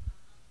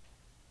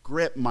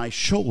grip my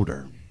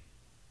shoulder.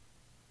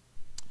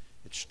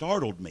 It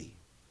startled me.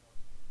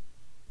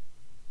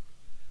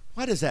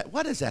 What is that?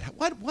 What is that?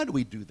 Why do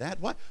we do that?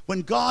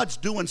 When God's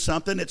doing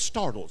something, it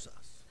startles us.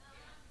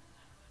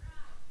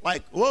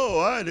 Like, whoa,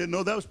 I didn't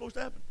know that was supposed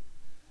to happen.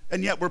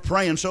 And yet we're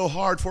praying so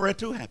hard for it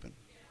to happen.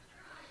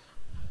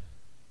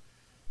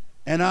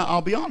 And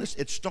I'll be honest,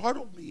 it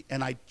startled me.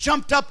 And I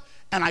jumped up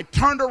and I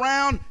turned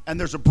around and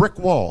there's a brick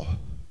wall.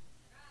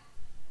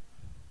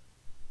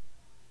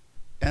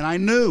 And I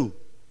knew,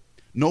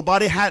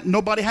 nobody had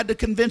to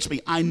convince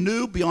me. I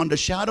knew beyond a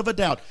shadow of a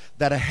doubt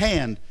that a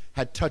hand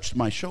had touched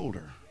my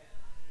shoulder.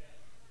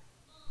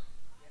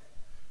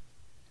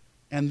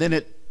 And then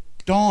it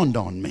dawned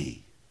on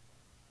me,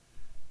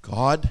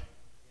 God,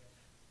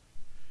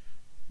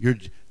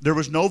 there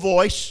was no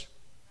voice,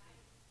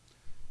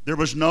 there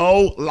was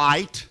no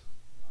light,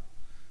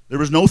 there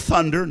was no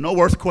thunder, no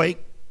earthquake.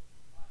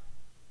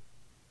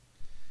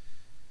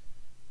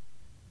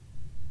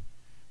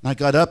 And I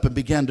got up and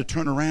began to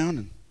turn around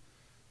and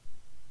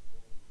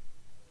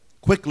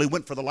quickly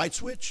went for the light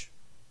switch,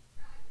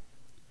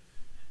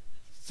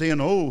 saying,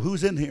 oh,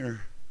 who's in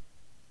here?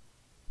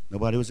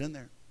 Nobody was in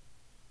there.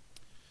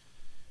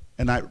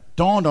 And it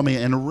dawned on me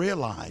and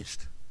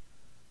realized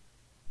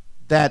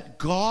that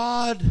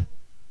God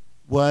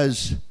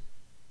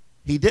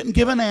He didn't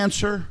give an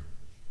answer.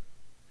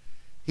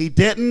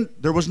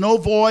 There was no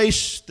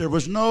voice. There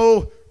was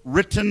no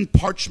written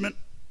parchment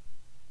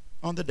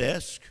on the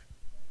desk.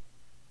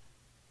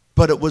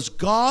 But it was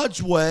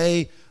God's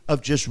way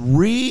of just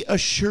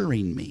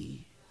reassuring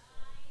me.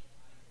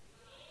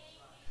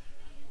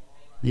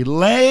 He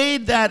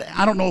laid that,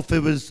 I don't know if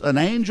it was an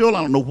angel,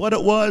 I don't know what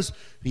it was.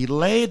 He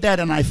laid that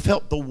and I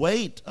felt the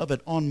weight of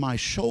it on my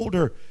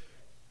shoulder.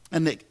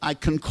 And I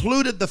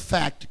concluded the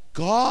fact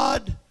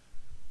God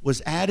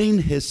was adding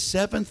his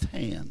seventh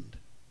hand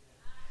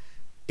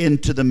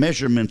into the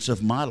measurements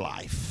of my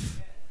life.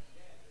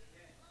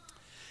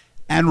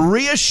 And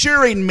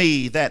reassuring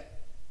me that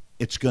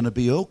it's going to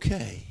be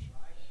okay.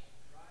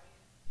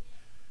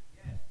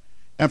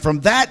 And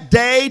from that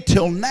day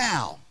till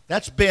now,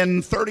 that's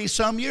been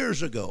 30-some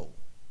years ago,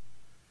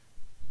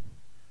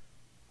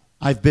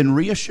 I've been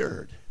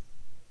reassured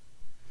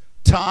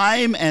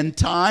time and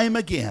time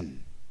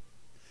again.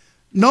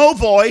 No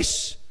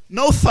voice,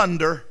 no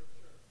thunder,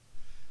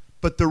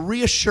 but the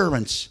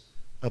reassurance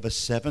of a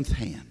seventh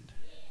hand.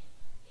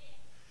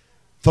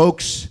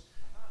 Folks,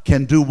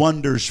 can do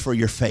wonders for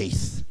your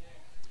faith,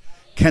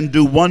 can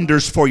do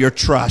wonders for your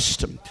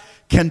trust,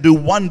 can do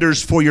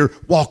wonders for your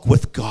walk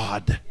with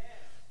God.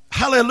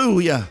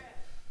 Hallelujah.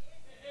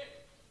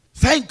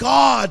 Thank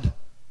God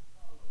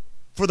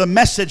for the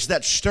message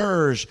that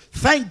stirs.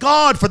 Thank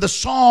God for the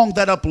song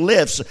that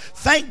uplifts.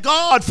 Thank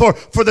God for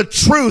the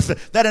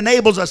truth that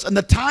enables us in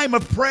the time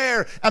of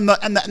prayer and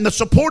the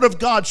support of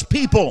God's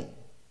people.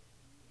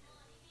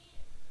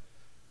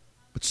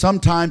 But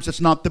sometimes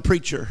it's not the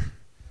preacher.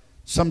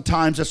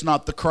 Sometimes it's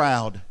not the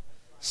crowd.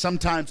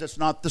 Sometimes it's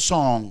not the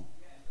song.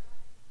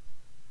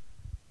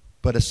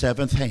 But a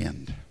seventh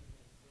hand.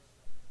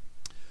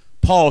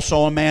 Paul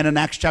saw a man in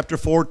Acts chapter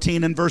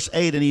 14 and verse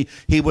 8, and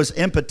he was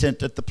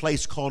impotent at the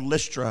place called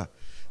Lystra.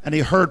 And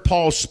he heard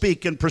Paul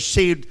speak and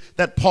perceived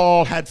that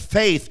Paul had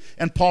faith.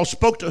 And Paul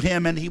spoke to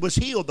him and he was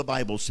healed, the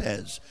Bible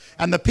says.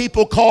 And the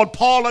people called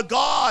Paul a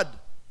god.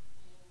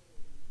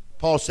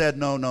 Paul said,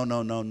 no,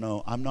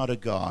 I'm not a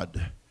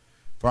god,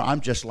 for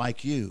I'm just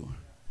like you.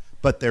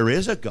 But there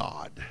is a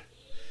God.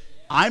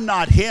 I'm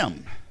not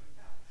him.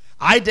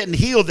 I didn't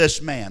heal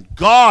this man.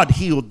 God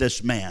healed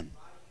this man.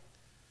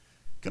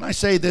 Can I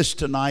say this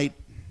tonight?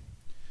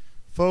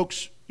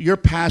 Folks, your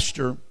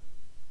pastor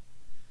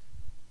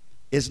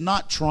is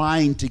not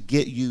trying to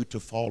get you to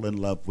fall in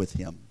love with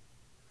him.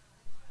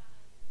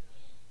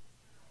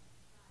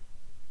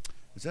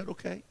 Is that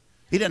okay?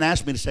 He didn't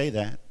ask me to say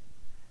that.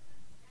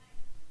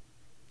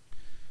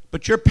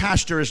 But your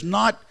pastor is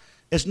not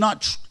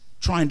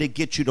trying to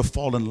get you to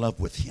fall in love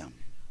with him.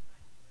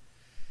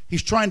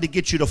 He's trying to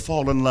get you to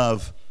fall in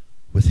love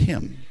with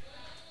him.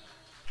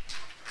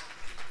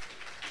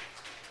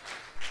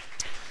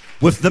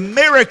 With the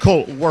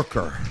miracle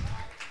worker.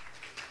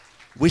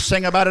 We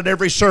sing about it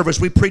every service.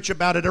 We preach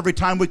about it every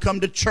time we come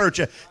to church.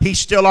 He's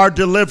still our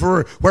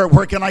deliverer.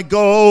 Where can I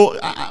go?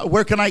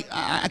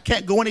 I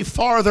can't go any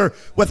farther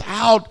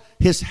without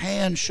his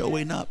hand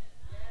showing up.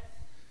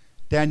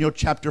 Daniel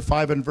chapter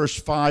 5 and verse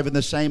 5, in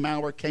the same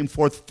hour came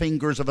forth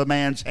fingers of a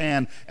man's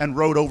hand and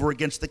wrote over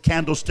against the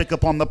candlestick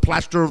upon the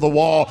plaster of the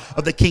wall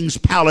of the king's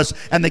palace.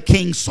 And the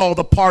king saw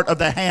the part of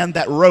the hand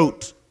that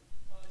wrote.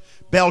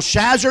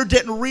 Belshazzar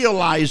didn't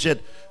realize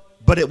it,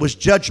 but it was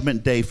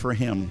judgment day for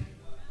him.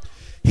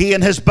 He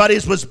and his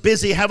buddies was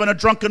busy having a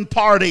drunken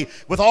party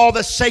with all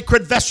the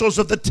sacred vessels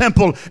of the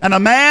temple. And a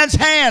man's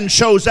hand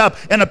shows up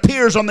and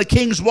appears on the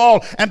king's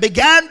wall and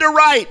began to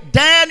write.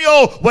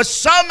 Daniel was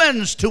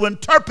summoned to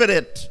interpret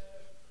it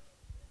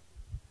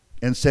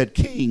and said,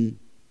 King,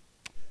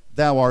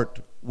 thou art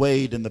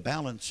weighed in the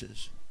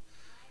balances,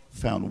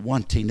 found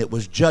wanting. It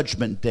was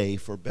judgment day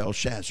for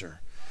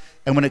Belshazzar.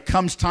 And when it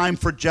comes time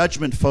for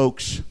judgment,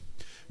 folks,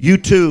 you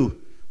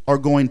too are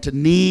going to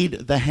need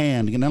the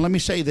hand. Now let me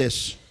say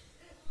this.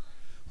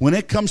 When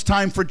it comes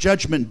time for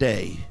judgment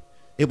day,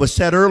 it was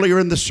said earlier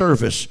in the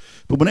service,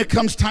 but when it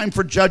comes time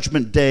for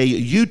judgment day,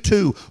 you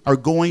too are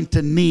going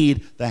to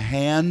need the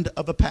hand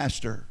of a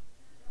pastor.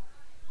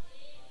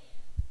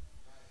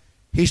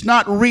 He's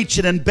not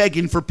reaching and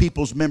begging for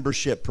people's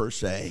membership per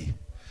se.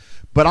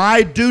 But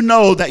I do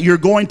know that you're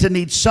going to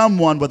need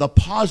someone with a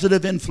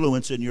positive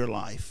influence in your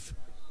life.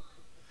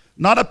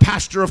 Not a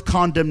pastor of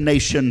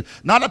condemnation,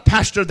 not a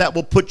pastor that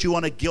will put you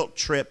on a guilt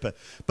trip,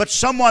 but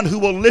someone who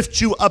will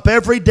lift you up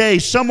every day,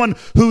 someone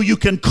who you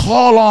can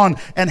call on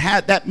and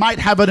that might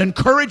have an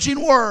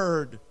encouraging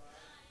word.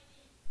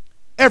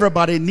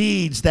 Everybody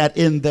needs that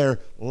in their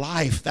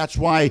life. That's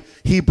why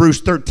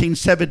Hebrews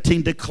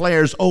 13:17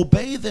 declares,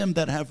 obey them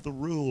that have the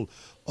rule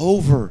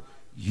over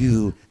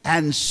you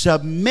and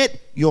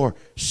submit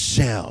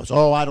yourselves.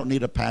 Oh, I don't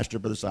need a pastor,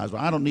 Brother Sizewell.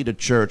 I don't need a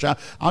church.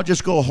 I'll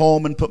just go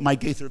home and put my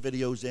Gaither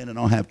videos in and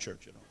I'll have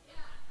church at home.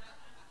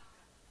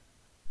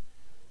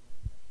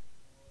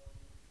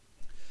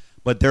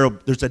 But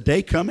there's a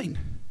day coming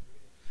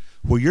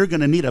where you're going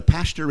to need a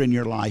pastor in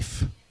your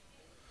life.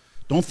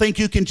 Don't think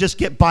you can just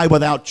get by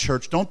without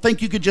church. Don't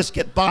think you can just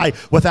get by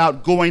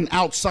without going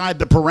outside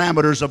the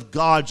parameters of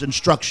God's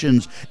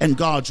instructions and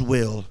God's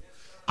will.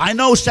 I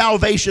know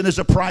salvation is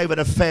a private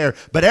affair,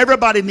 but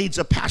everybody needs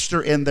a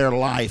pastor in their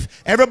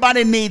life.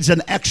 Everybody needs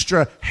an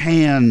extra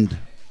hand.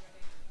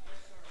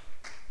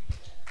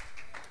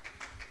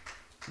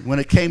 When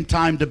it came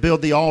time to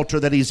build the altar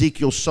that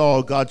Ezekiel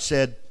saw, God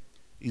said,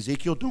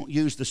 Ezekiel, don't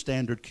use the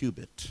standard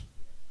cubit,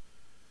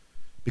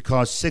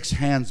 because 6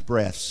 hands'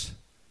 breadths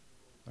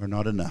are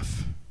not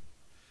enough.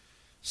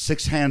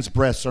 6 hands'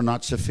 breadths are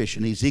not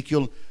sufficient.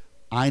 Ezekiel,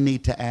 I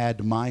need to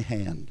add my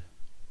hand.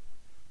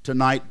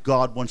 Tonight,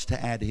 God wants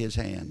to add his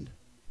hand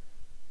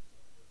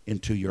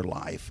into your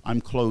life.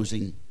 I'm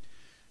closing.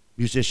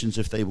 Musicians,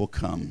 if they will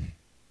come,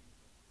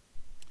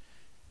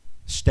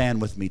 stand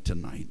with me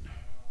tonight.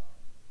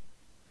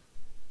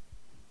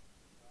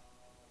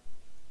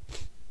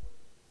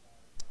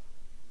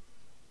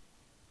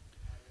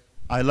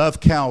 I love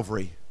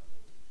Calvary.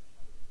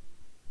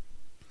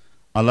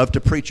 I love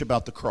to preach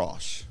about the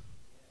cross.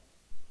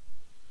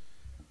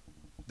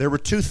 There were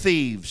 2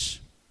 thieves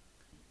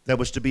that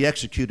was to be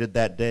executed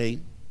that day.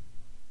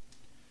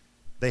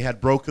 They had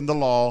broken the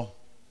law.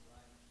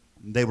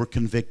 And they were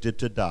convicted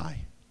to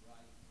die.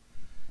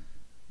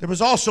 There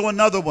was also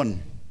another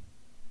one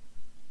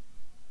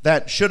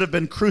that should have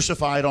been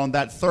crucified on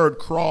that 3rd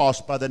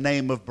cross by the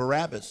name of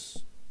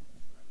Barabbas.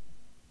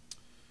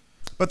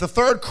 But the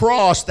 3rd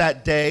cross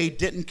that day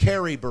didn't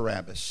carry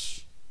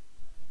Barabbas.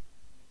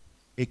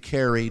 It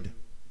carried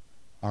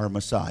our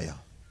Messiah.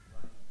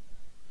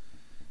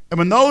 And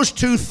when those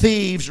 2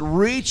 thieves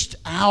reached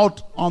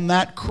out on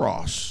that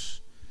cross,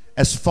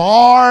 as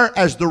far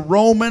as the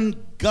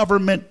Roman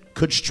government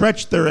could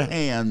stretch their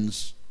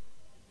hands,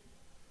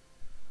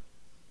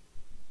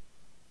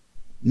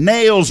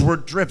 nails were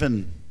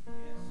driven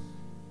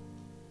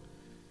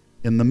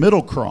in the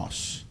middle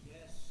cross.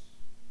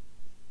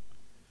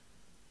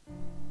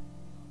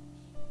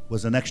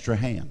 Was an extra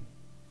hand.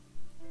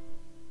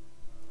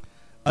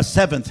 A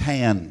 7th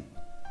hand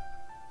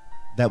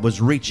that was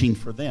reaching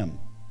for them.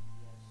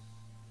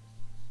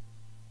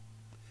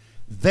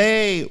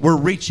 They were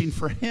reaching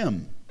for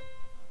him.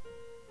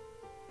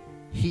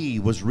 He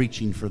was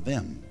reaching for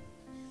them.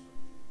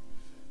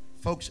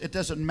 Folks, it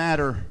doesn't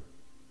matter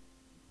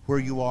where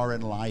you are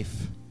in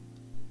life.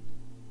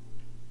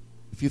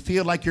 If you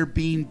feel like you're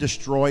being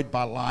destroyed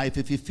by life,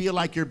 if you feel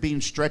like you're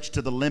being stretched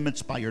to the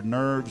limits by your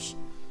nerves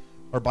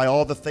or by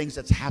all the things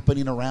that's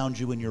happening around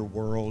you in your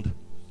world,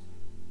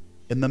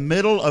 in the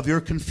middle of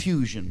your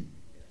confusion,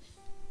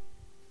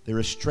 there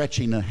is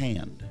stretching a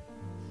hand.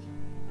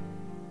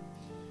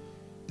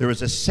 There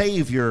is a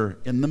Savior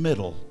in the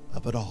middle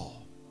of it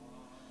all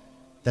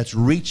that's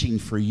reaching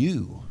for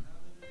you.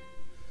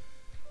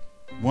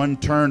 One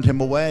turned him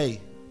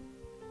away.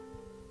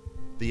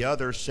 The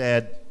other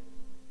said,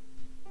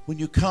 when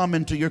you come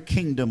into your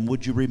kingdom,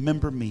 would you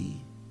remember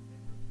me?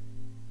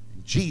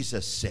 And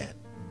Jesus said,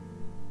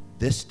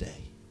 this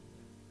day,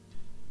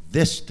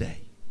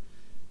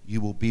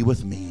 you will be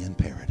with me in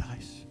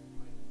paradise.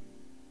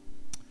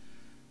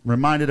 I'm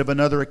reminded of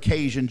another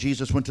occasion.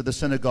 Jesus went to the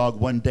synagogue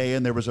one day,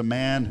 and there was a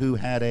man who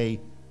had a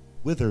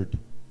withered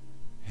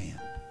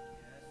hand.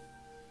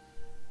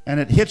 And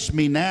it hits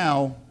me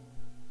now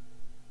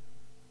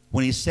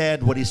when he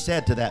said what he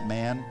said to that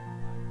man.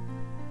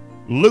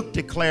 Luke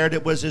declared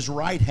it was his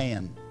right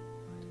hand.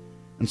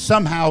 And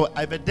somehow,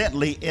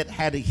 evidently, it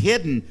had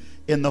hidden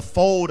in the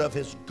fold of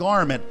his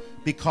garment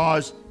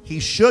because he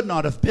should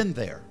not have been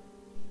there.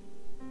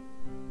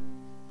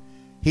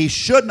 He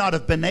should not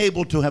have been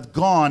able to have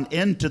gone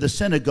into the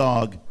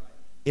synagogue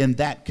in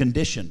that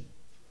condition.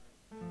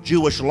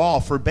 Jewish law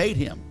forbade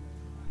him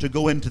to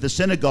go into the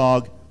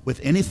synagogue with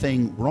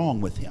anything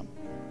wrong with him.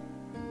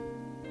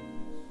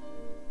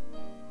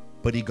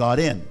 But he got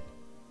in.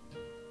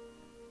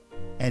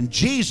 And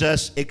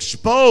Jesus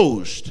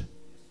exposed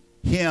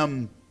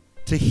him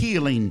to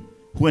healing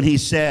when he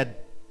said,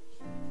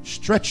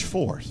 stretch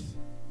forth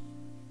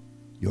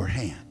your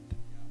hand.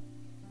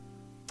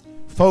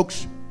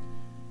 Folks,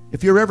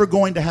 if you're ever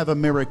going to have a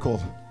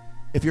miracle,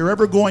 if you're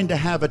ever going to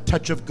have a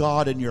touch of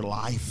God in your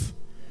life,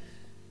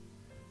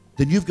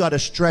 then you've got to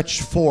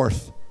stretch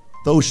forth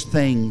those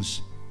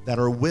things that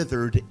are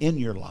withered in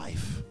your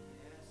life.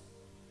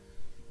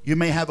 You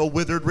may have a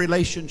withered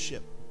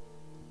relationship.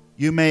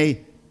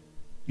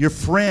 Your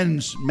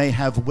friends may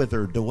have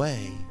withered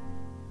away.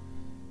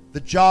 The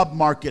job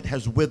market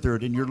has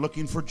withered and you're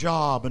looking for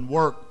job and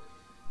work.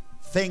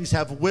 Things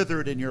have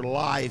withered in your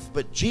life,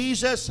 but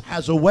Jesus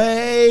has a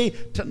way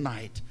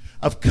tonight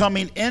of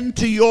coming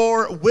into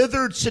your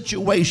withered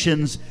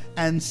situations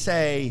and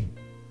say,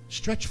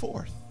 stretch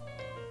forth.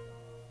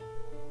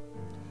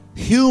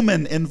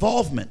 Human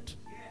involvement.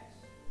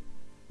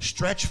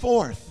 Stretch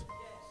forth.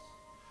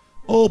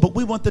 Oh, but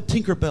we want the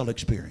Tinkerbell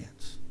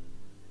experience.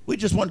 We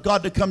just want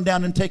God to come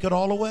down and take it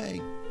all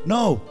away.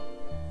 No.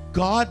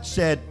 God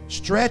said,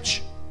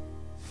 stretch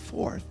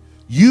forth.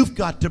 You've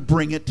got to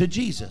bring it to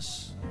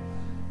Jesus.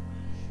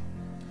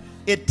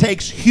 It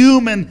takes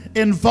human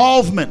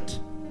involvement.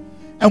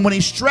 And when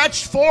he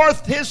stretched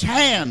forth his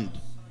hand,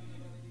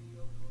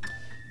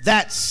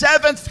 that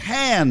seventh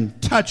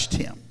hand touched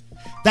him.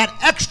 That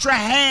extra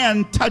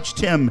hand touched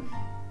him.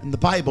 And the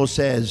Bible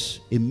says,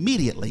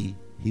 immediately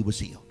he was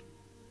healed.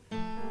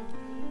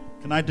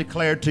 Can I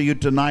declare to you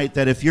tonight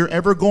that if you're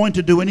ever going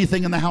to do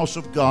anything in the house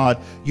of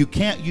God, you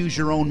can't use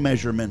your own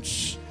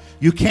measurements.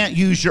 You can't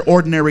use your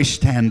ordinary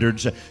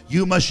standards.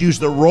 You must use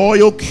the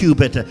royal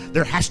cubit.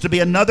 There has to be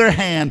another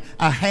hand,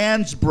 a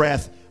hand's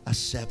breadth, a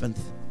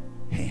seventh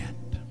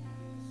hand.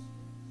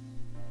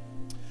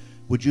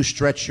 Would you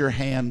stretch your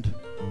hand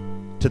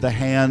to the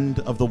hand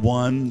of the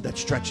one that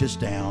stretches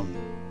down?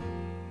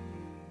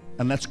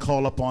 And let's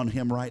call upon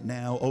him right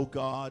now. Oh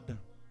God,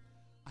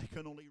 I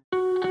can only...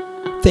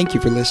 Thank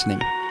you for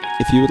listening.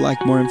 If you would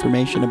like more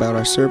information about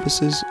our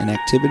services and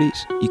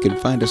activities, you can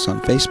find us on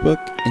Facebook,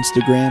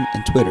 Instagram,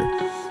 and Twitter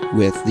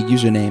with the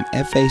username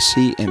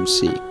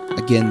FACMC.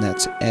 Again,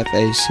 that's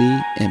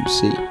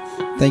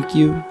FACMC. Thank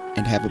you,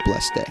 and have a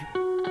blessed day.